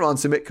 So later on,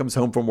 Sumit comes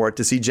home from work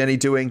to see Jenny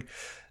doing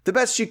the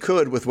best she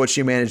could with what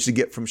she managed to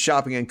get from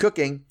shopping and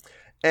cooking.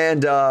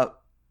 And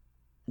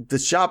the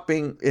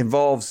shopping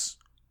involves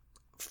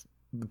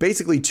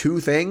basically two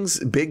things,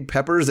 big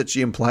peppers that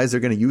she implies they're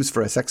going to use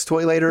for a sex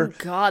toy later.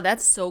 Oh, God,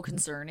 that's so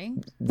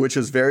concerning. Which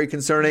is very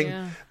concerning.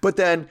 Yeah. But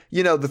then,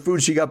 the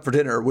food she got for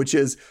dinner, which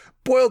is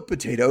boiled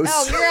potatoes.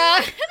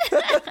 Oh,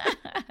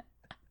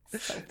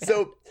 God.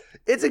 So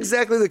it's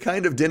exactly the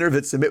kind of dinner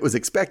that Sumit was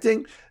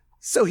expecting.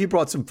 So he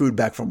brought some food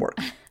back from work.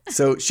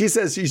 So she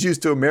says she's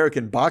used to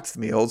American boxed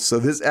meals, so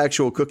this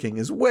actual cooking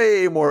is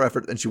way more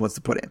effort than she wants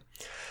to put in.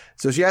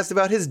 So she asked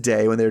about his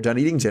day when they were done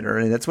eating dinner,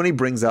 and that's when he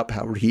brings up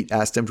how he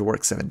asked him to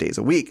work 7 days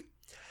a week.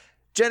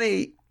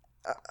 Jenny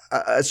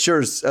sure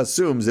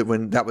assumes that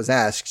when that was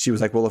asked, she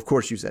was like, well, of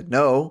course you said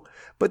no.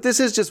 But this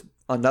is just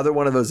another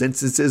one of those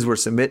instances where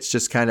Sumit's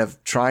just kind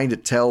of trying to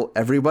tell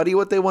everybody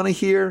what they want to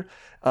hear,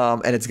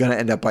 and it's going to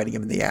end up biting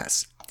him in the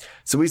ass.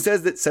 So he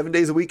says that 7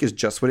 days a week is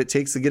just what it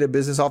takes to get a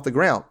business off the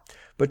ground.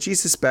 But she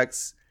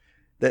suspects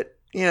that,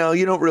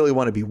 you don't really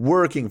want to be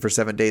working for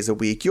 7 days a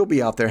week. You'll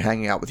be out there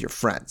hanging out with your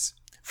friends.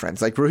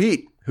 Friends like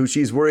Rohit, who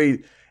she's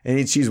worried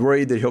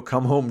that he'll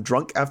come home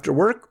drunk after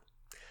work.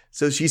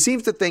 So she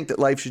seems to think that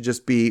life should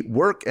just be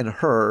work and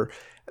her.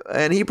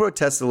 And he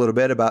protests a little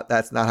bit about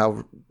that's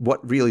not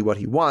what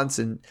he wants.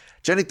 And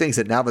Jenny thinks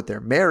that now that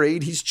they're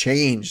married, he's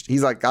changed.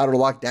 He's like got her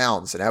locked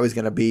down. So now he's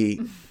going to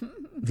be,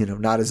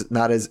 not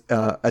as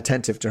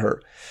attentive to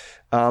her.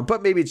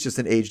 But maybe it's just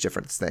an age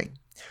difference thing.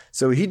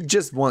 So he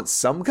just wants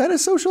some kind of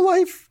social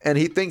life, and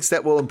he thinks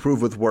that will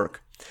improve with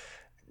work,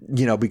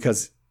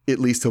 because at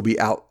least he'll be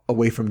out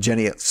away from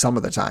Jenny at some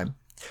of the time.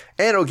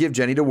 And it'll give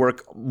Jenny to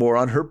work more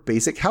on her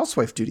basic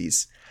housewife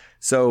duties.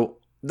 So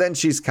then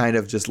she's kind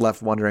of just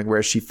left wondering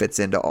where she fits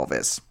into all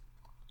this.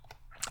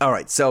 All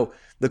right, so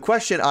the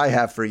question I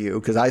have for you,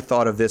 because I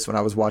thought of this when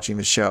I was watching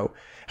the show.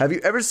 Have you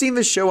ever seen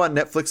this show on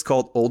Netflix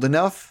called Old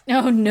Enough?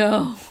 Oh,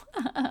 no.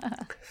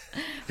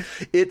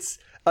 It's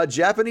a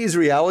Japanese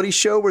reality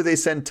show where they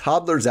send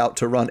toddlers out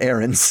to run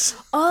errands.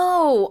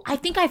 Oh, I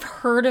think I've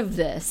heard of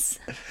this.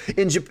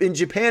 In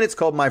Japan, it's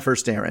called My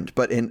First Errand,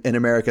 but in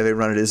America, they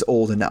run it as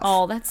Old Enough.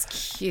 Oh,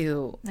 that's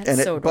cute.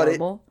 That's so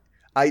adorable.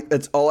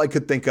 That's all I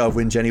could think of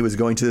when Jenny was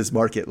going to this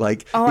market.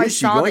 Like, is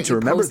she going to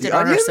remember the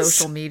onions? On her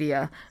social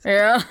media.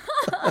 Yeah.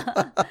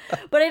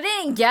 But I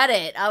didn't get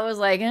it. I was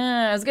like,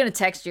 I was going to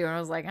text you, and I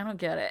was like, I don't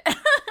get it.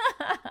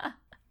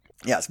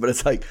 Yes, but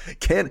it's like,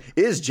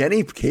 is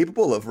Jenny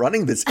capable of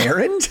running this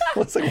errand?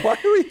 It's like, why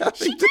are we having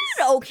She did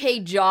an okay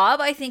job,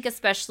 I think,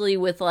 especially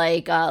with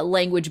like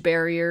language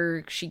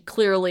barrier. She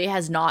clearly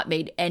has not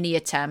made any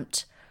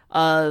attempt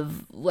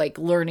of like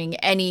learning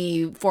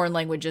any foreign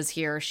languages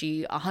here.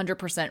 She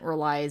 100%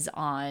 relies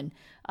on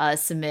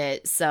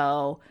Sumit.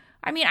 So,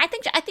 I mean, I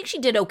think she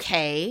did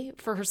okay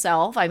for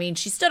herself. I mean,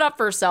 she stood up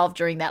for herself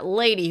during that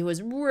lady who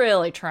was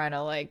really trying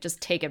to like just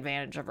take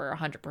advantage of her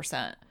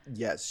 100%.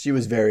 Yes, she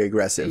was very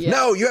aggressive. Yeah.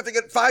 No, you have to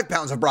get 5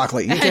 pounds of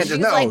broccoli. You can't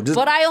just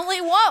but I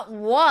only want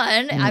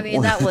one. I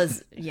mean, that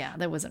was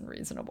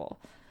unreasonable.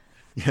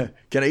 Yeah.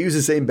 Can I use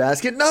the same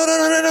basket? No,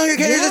 you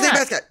can't use the same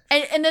basket.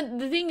 And then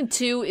the thing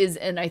too is,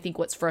 and I think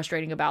what's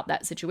frustrating about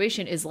that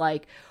situation is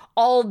like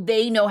all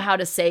they know how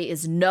to say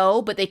is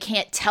no, but they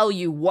can't tell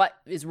you what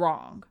is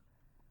wrong.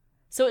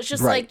 So it's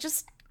just like,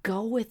 just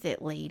go with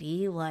it,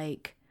 lady.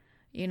 Like,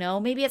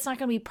 maybe it's not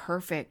going to be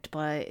perfect,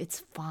 but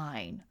it's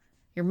fine.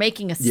 You're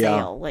making a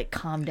sale. Like,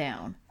 calm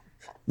down.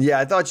 Yeah,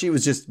 I thought she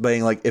was just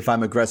being like, if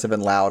I'm aggressive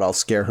and loud, I'll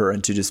scare her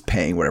into just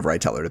paying whatever I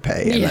tell her to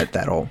pay, and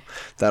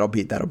that'll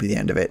be the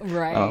end of it.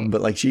 Right.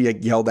 But like she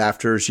yelled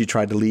after her, she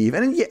tried to leave,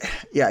 and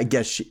I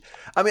guess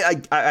I mean,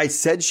 I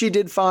said she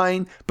did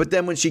fine, but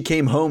then when she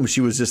came home,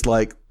 she was just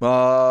like,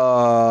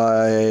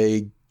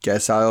 I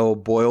guess I'll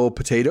boil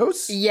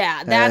potatoes.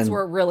 Yeah, that's And,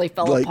 where it really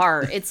fell like-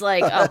 apart. It's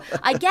like,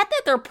 I get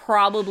that they're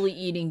probably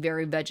eating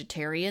very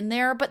vegetarian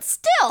there, but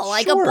still,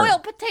 like Sure. a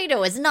boiled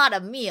potato is not a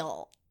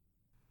meal.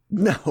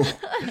 No.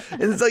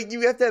 And it's like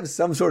you have to have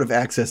some sort of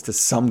access to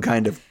some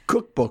kind of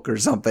cookbook or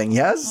something,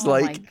 yes? Oh my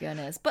like,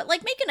 goodness. But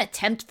like make an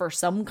attempt for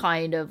some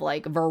kind of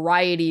like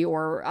variety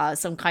or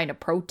some kind of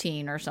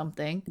protein or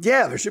something.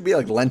 yeah, there should be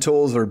like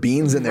lentils or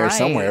beans in there Right.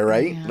 somewhere,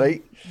 right? Yeah.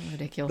 Like,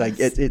 Ridiculous. like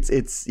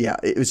it's yeah,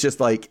 it was just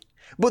like,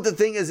 but the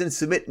thing is, and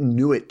Sumit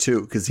knew it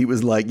too, because he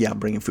was like, yeah, I'm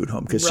bringing food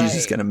home because she's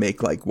just Right. going to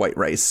make like white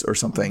rice or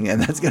something.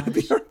 And that's going to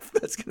be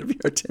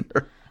our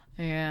dinner.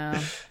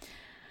 Yeah.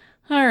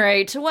 All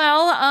right.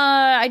 Well,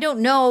 I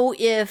don't know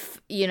if,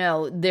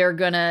 they're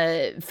going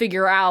to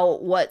figure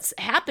out what's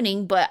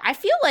happening, but I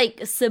feel like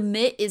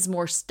Sumit is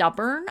more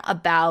stubborn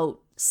about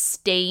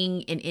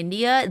staying in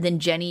India than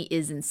Jenny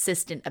is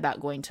insistent about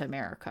going to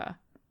America.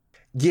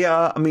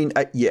 Yeah, I mean,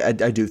 I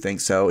do think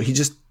so. He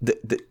just,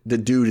 the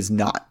dude is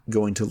not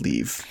going to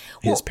leave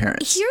his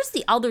parents. Here's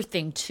the other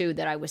thing, too,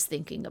 that I was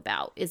thinking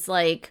about. It's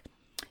like,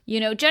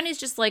 Jenny's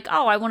just like,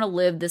 oh, I want to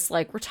live this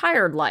like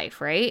retired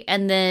life, right?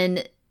 And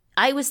then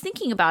I was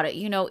thinking about it,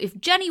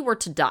 if Jenny were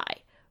to die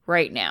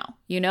right now,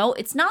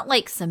 it's not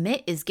like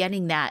Sumit is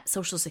getting that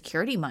Social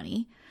Security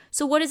money.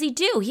 So what does he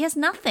do? He has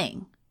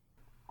nothing.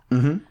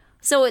 Mm-hmm.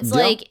 So it's Yeah.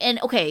 like, and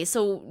okay,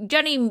 so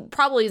Jenny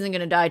probably isn't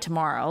going to die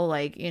tomorrow,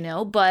 like,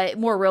 but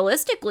more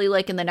realistically,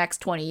 like in the next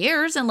 20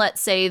 years, and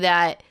let's say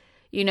that,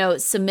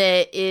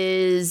 Sumit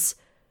is,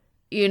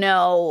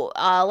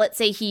 let's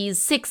say he's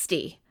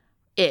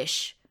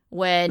 60-ish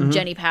when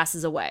Jenny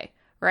passes away,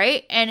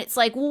 right? And it's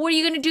like, well, what are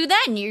you going to do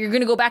then? You're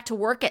going to go back to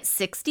work at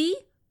 60?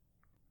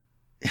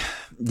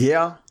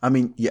 Yeah, I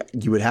mean, yeah,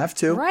 you would have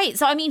to. Right.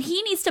 So, I mean,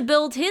 he needs to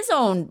build his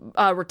own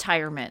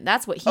retirement.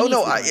 That's what Oh he's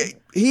no,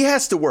 doing. he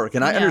has to work,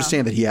 and I Yeah.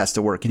 understand that he has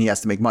to work and he has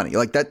to make money.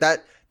 Like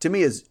that to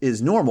me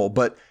is normal.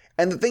 But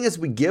and the thing is,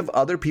 we give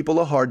other people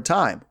a hard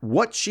time.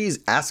 What she's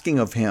asking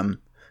of him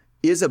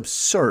is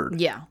absurd.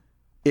 Yeah.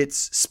 It's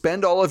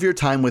spend all of your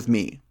time with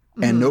me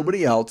and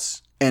nobody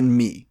else and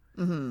me,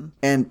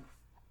 and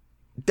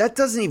that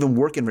doesn't even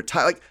work in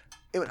retire. Like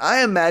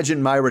I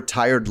imagine my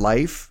retired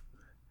life,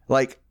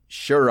 like.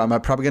 Sure, am I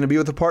probably going to be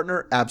with a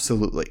partner?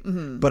 Absolutely.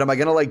 But am I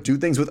going to like do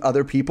things with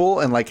other people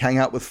and like hang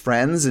out with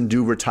friends and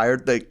do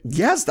retired? Like,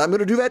 yes, I'm going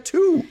to do that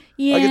too. Like, it's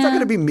Yeah. not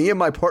going to be me and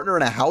my partner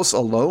in a house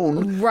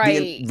alone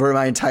Right. for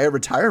my entire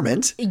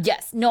retirement.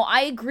 Yes. No,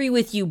 I agree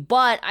with you,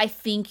 but I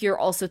think you're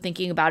also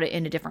thinking about it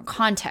in a different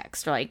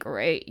context, like,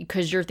 right?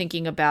 Because you're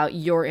thinking about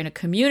you're in a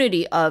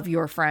community of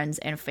your friends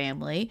and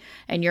family,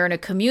 and you're in a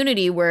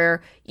community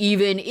where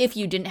even if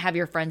you didn't have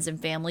your friends and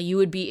family, you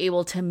would be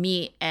able to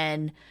meet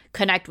and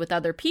connect with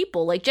other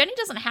people. Like Jenny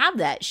doesn't have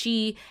that.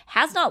 She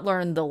has not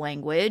learned the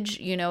language.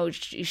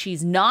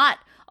 She's not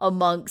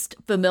amongst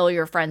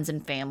familiar friends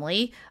and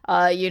family.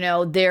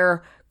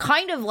 They're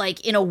kind of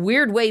like in a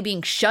weird way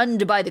being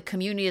shunned by the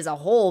community as a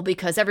whole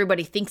because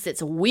everybody thinks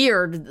it's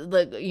weird.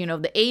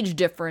 The age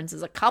difference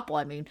as a couple.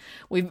 I mean,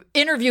 we've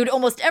interviewed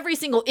almost every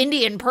single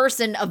Indian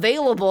person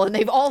available and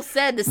they've all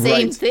said the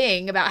same Right.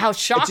 thing about how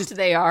shocked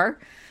they are.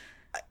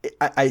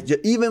 I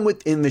even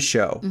within the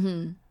show,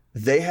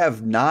 they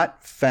have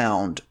not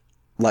found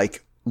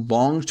like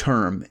long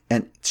term,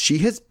 and she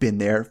has been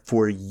there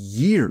for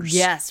years.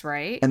 Yes,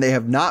 right? And they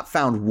have not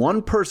found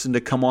one person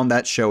to come on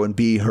that show and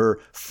be her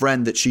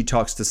friend that she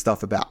talks to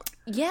stuff about.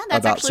 Yeah,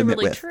 that's about actually Sumit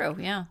really with. true.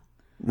 Yeah.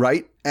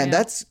 Right? And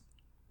Yeah.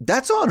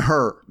 that's on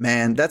her,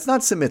 man. That's not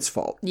Sumit's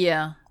fault.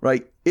 Yeah.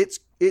 Right?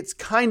 It's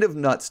kind of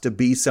nuts to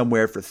be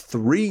somewhere for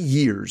 3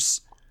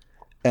 years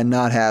and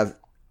not have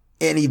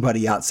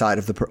anybody outside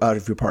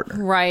of your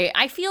partner. Right.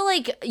 I feel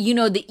like,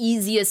 the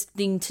easiest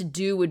thing to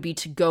do would be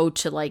to go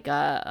to like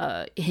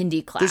a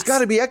Hindi class. There's got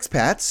to be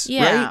expats,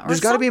 Yeah, right? or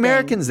There's got to be something,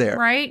 Americans there.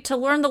 right? To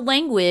learn the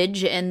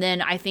language, and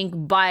then I think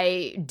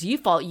by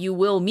default you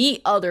will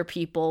meet other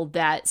people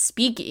that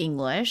speak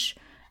English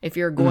if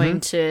you're going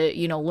to,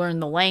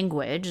 learn the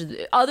language.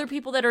 Other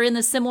people that are in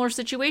a similar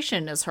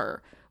situation as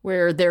her,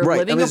 where they're Right.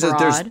 living I mean,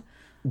 abroad.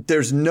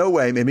 there's no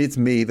way, maybe it's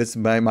me, that's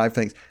my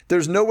things.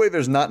 There's no way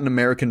there's not an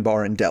American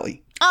bar in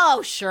Delhi.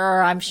 Oh,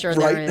 sure, I'm sure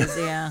there Right. is.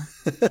 Yeah.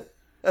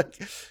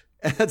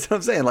 And that's what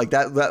I'm saying. Like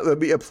that would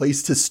be a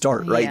place to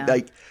start, right? Yeah.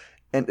 Like,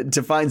 and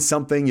to find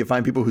something, you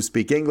find people who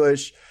speak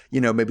English,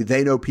 maybe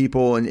they know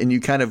people and you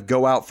kind of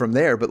go out from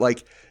there. But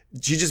like,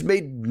 she just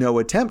made no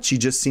attempt. She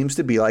just seems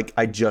to be like,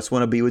 I just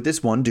want to be with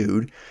this one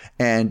dude.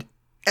 And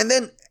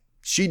then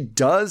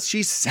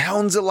she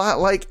sounds a lot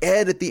like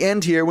Ed at the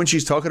end here when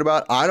she's talking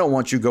about, I don't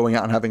want you going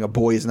out and having a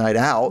boys' night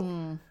out.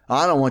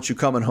 I don't want you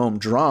coming home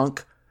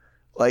drunk.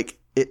 Like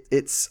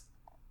it's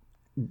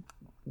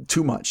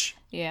too much.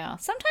 Yeah,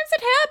 sometimes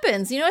it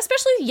happens,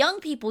 especially with young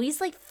people. He's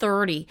like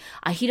 30.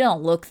 He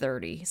don't look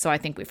 30, so I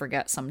think we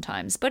forget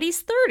sometimes. But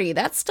he's 30.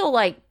 That's still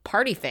like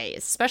party phase,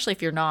 especially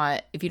if you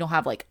don't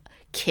have like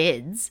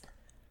kids.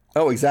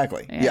 Oh,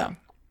 exactly. Yeah.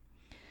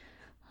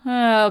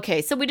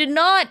 Okay, so we did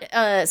not,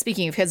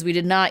 speaking of his, we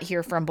did not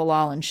hear from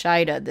Bilal and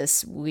Shida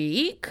this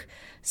week.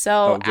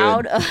 So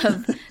out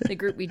of the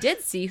group we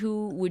did see,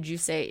 who would you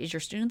say is your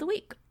student of the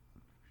week?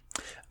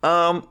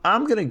 I'm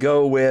going to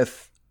go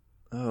with,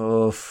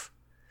 I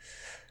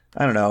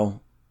don't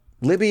know,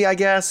 Libby, I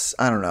guess.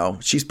 I don't know.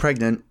 She's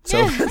pregnant.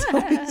 So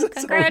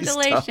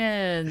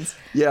Congratulations.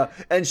 Yeah.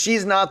 And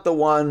she's not the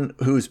one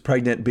who's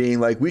pregnant being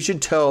like, we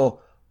should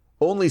tell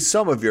only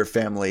some of your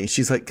family.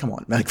 She's like, come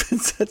on, like,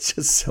 that's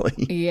just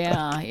silly.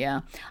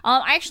 Yeah.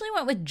 I actually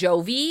went with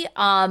Jovi.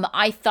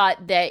 I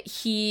thought that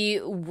he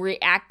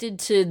reacted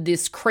to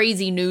this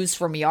crazy news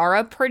from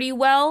Yara pretty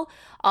well.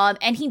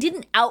 And he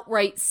didn't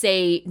outright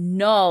say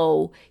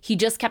no. He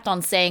just kept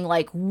on saying,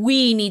 like,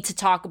 we need to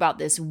talk about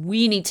this.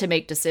 We need to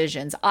make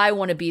decisions. I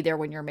want to be there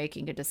when you're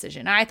making a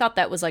decision. And I thought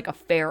that was like a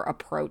fair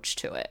approach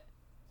to it.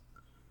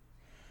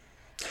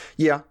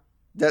 Yeah.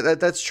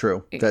 That's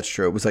true. That's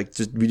true. It was like,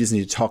 we just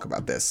need to talk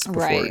about this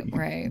before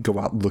you go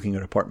out looking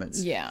at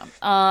apartments. Yeah.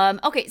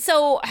 Okay.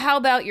 So how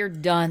about your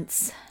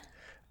dunce?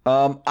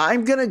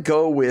 I'm going to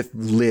go with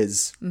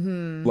Liz.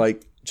 Mm-hmm.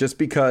 Like, just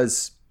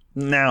because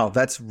now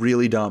that's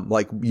really dumb.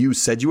 Like, you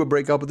said you would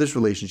break up with this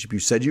relationship. You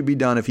said you'd be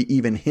done if he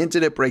even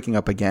hinted at breaking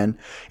up again.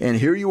 And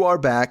here you are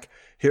back.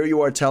 Here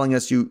you are telling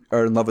us you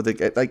are in love with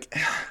it. Like,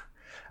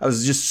 I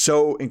was just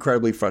so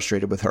incredibly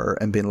frustrated with her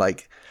and been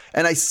like,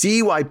 and I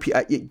see why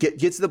it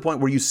gets to the point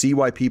where you see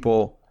why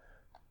people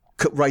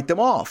write them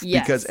off.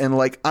 Yes. Because, and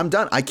like, I'm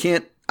done.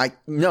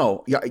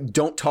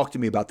 Don't talk to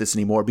me about this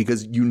anymore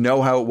because you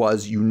know how it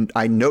was.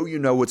 I know you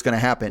know what's going to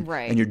happen,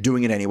 right, and you're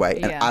doing it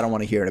anyway, and I don't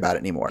want to hear about it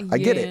anymore. I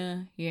get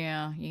it.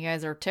 Yeah, you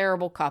guys are a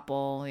terrible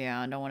couple. Yeah,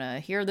 I don't want to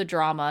hear the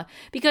drama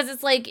because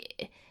it's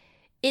like,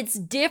 it's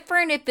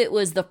different if it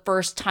was the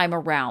first time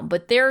around,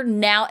 but they're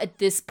now at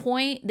this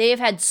point, they have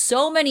had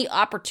so many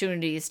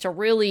opportunities to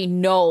really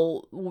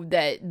know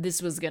that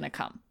this was going to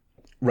come.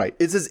 Right.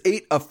 It says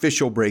 8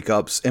 official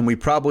breakups, and we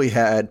probably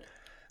had,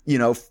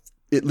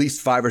 at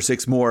least 5 or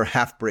 6 more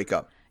half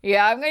breakup.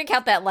 Yeah, I'm going to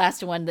count that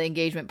last one, the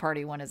engagement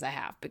party one, as a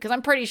half, because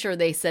I'm pretty sure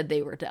they said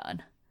they were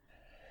done.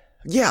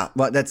 Yeah,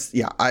 but that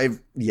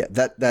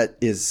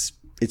is,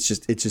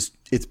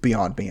 it's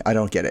beyond me. I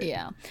don't get it.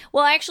 Yeah.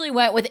 Well, I actually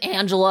went with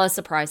Angela.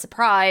 Surprise,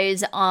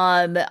 surprise.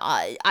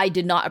 I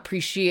did not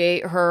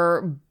appreciate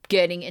her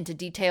getting into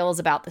details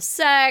about the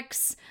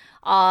sex.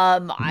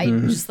 I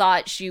just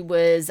thought she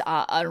was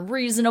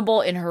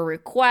unreasonable in her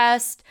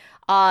request.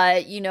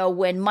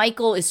 When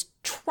Michael is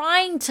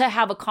trying to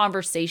have a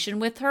conversation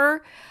with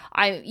her,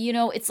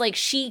 it's like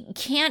she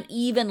can't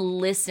even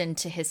listen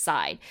to his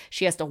side.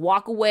 She has to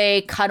walk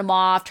away, cut him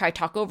off, try to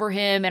talk over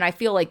him. And I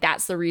feel like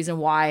that's the reason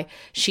why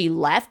she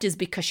left, is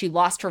because she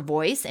lost her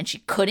voice and she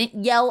couldn't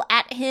yell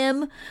at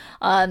him.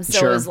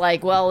 Sure. It was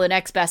like, well, the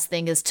next best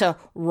thing is to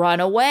run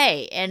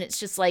away. And it's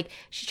just like,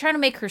 she's trying to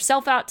make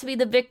herself out to be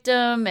the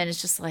victim. And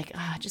it's just like,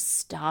 just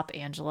stop,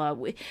 Angela.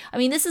 We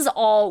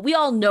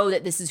all know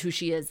that this is who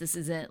she is. This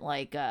isn't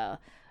like a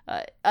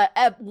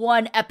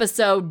one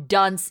episode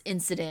dunce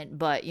incident,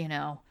 but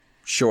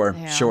Sure.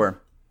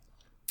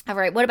 All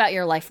right, what about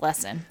your life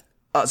lesson?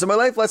 So my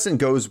life lesson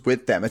goes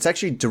with them. It's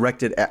actually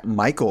directed at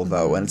Michael,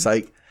 though, and it's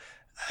like,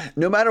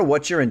 no matter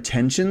what your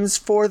intentions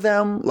for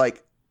them,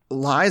 like,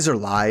 lies are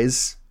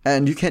lies,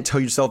 and you can't tell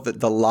yourself that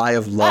the lie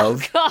of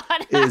love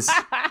is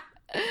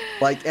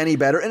like any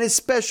better, and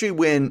especially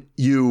when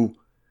you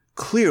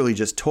clearly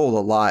just told a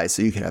lie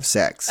so you could have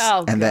sex.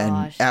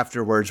 Then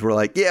afterwards we're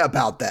like, yeah,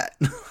 about that.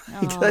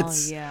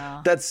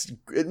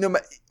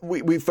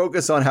 We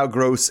focus on how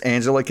gross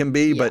Angela can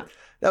be, but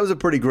that was a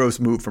pretty gross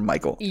move from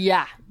Michael.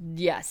 Yeah.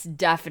 Yes,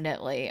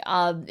 definitely.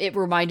 It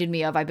reminded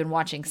me of, I've been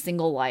watching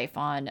Single Life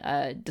on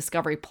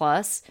Discovery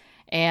Plus,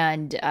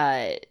 and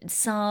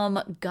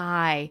some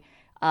guy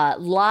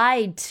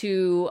lied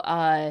to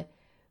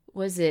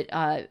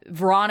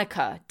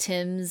Veronica,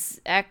 Tim's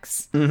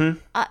ex,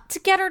 to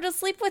get her to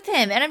sleep with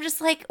him. And I'm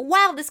just like,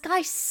 wow, this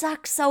guy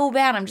sucks so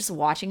bad. I'm just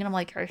watching and I'm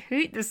like, I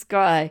hate this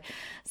guy.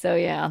 So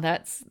yeah,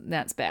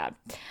 that's bad.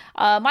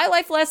 My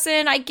life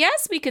lesson, I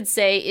guess we could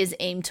say, is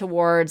aimed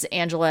towards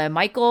Angela and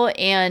Michael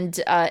and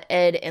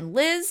Ed and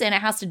Liz. And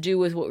it has to do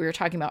with what we were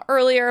talking about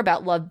earlier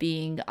about love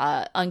being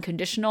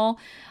unconditional.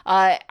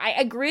 I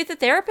agree with the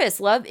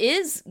therapist. Love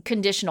is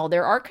conditional.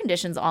 There are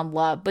conditions on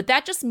love, but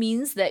that just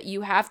means that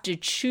you have to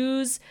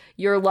choose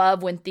your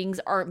love when things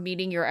aren't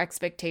meeting your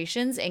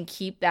expectations and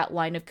keep that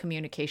line of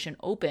communication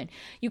open.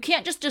 You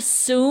can't just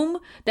assume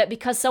that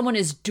because someone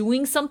is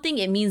doing something,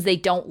 it means they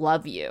don't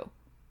love you.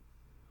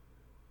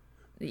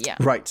 Yeah.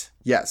 Right.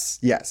 Yes.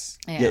 Yes.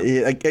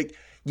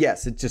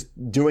 Yes. It's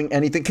just doing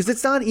anything, because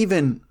it's not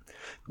even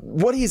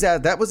what he's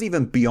at. That was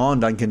even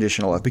beyond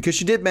unconditional love, because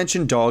she did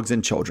mention dogs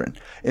and children.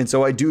 And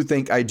so I do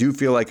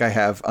feel like I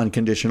have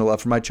unconditional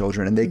love for my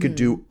children, and they could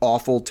do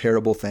awful,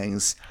 terrible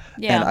things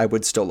and I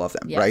would still love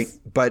them. Yes. Right.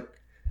 But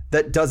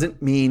that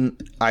doesn't mean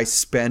I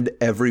spend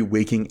every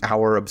waking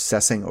hour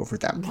obsessing over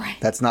them. Right.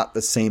 That's not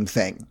the same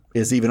thing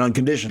as even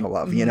unconditional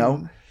love, you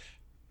know?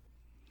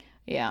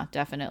 Yeah,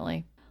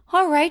 definitely.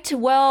 All right.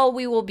 Well,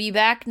 we will be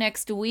back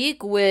next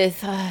week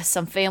with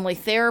some family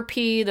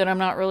therapy that I'm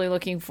not really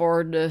looking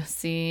forward to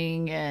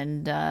seeing,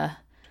 and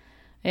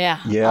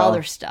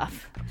other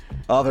stuff.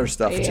 Other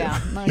stuff, too.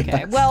 Yeah.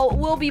 Okay. Well,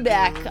 we'll be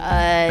back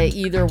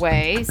either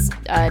way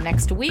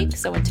next week.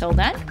 So until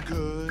then.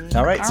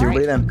 All right. See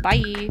everybody then.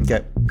 Bye.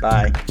 Okay.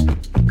 Bye.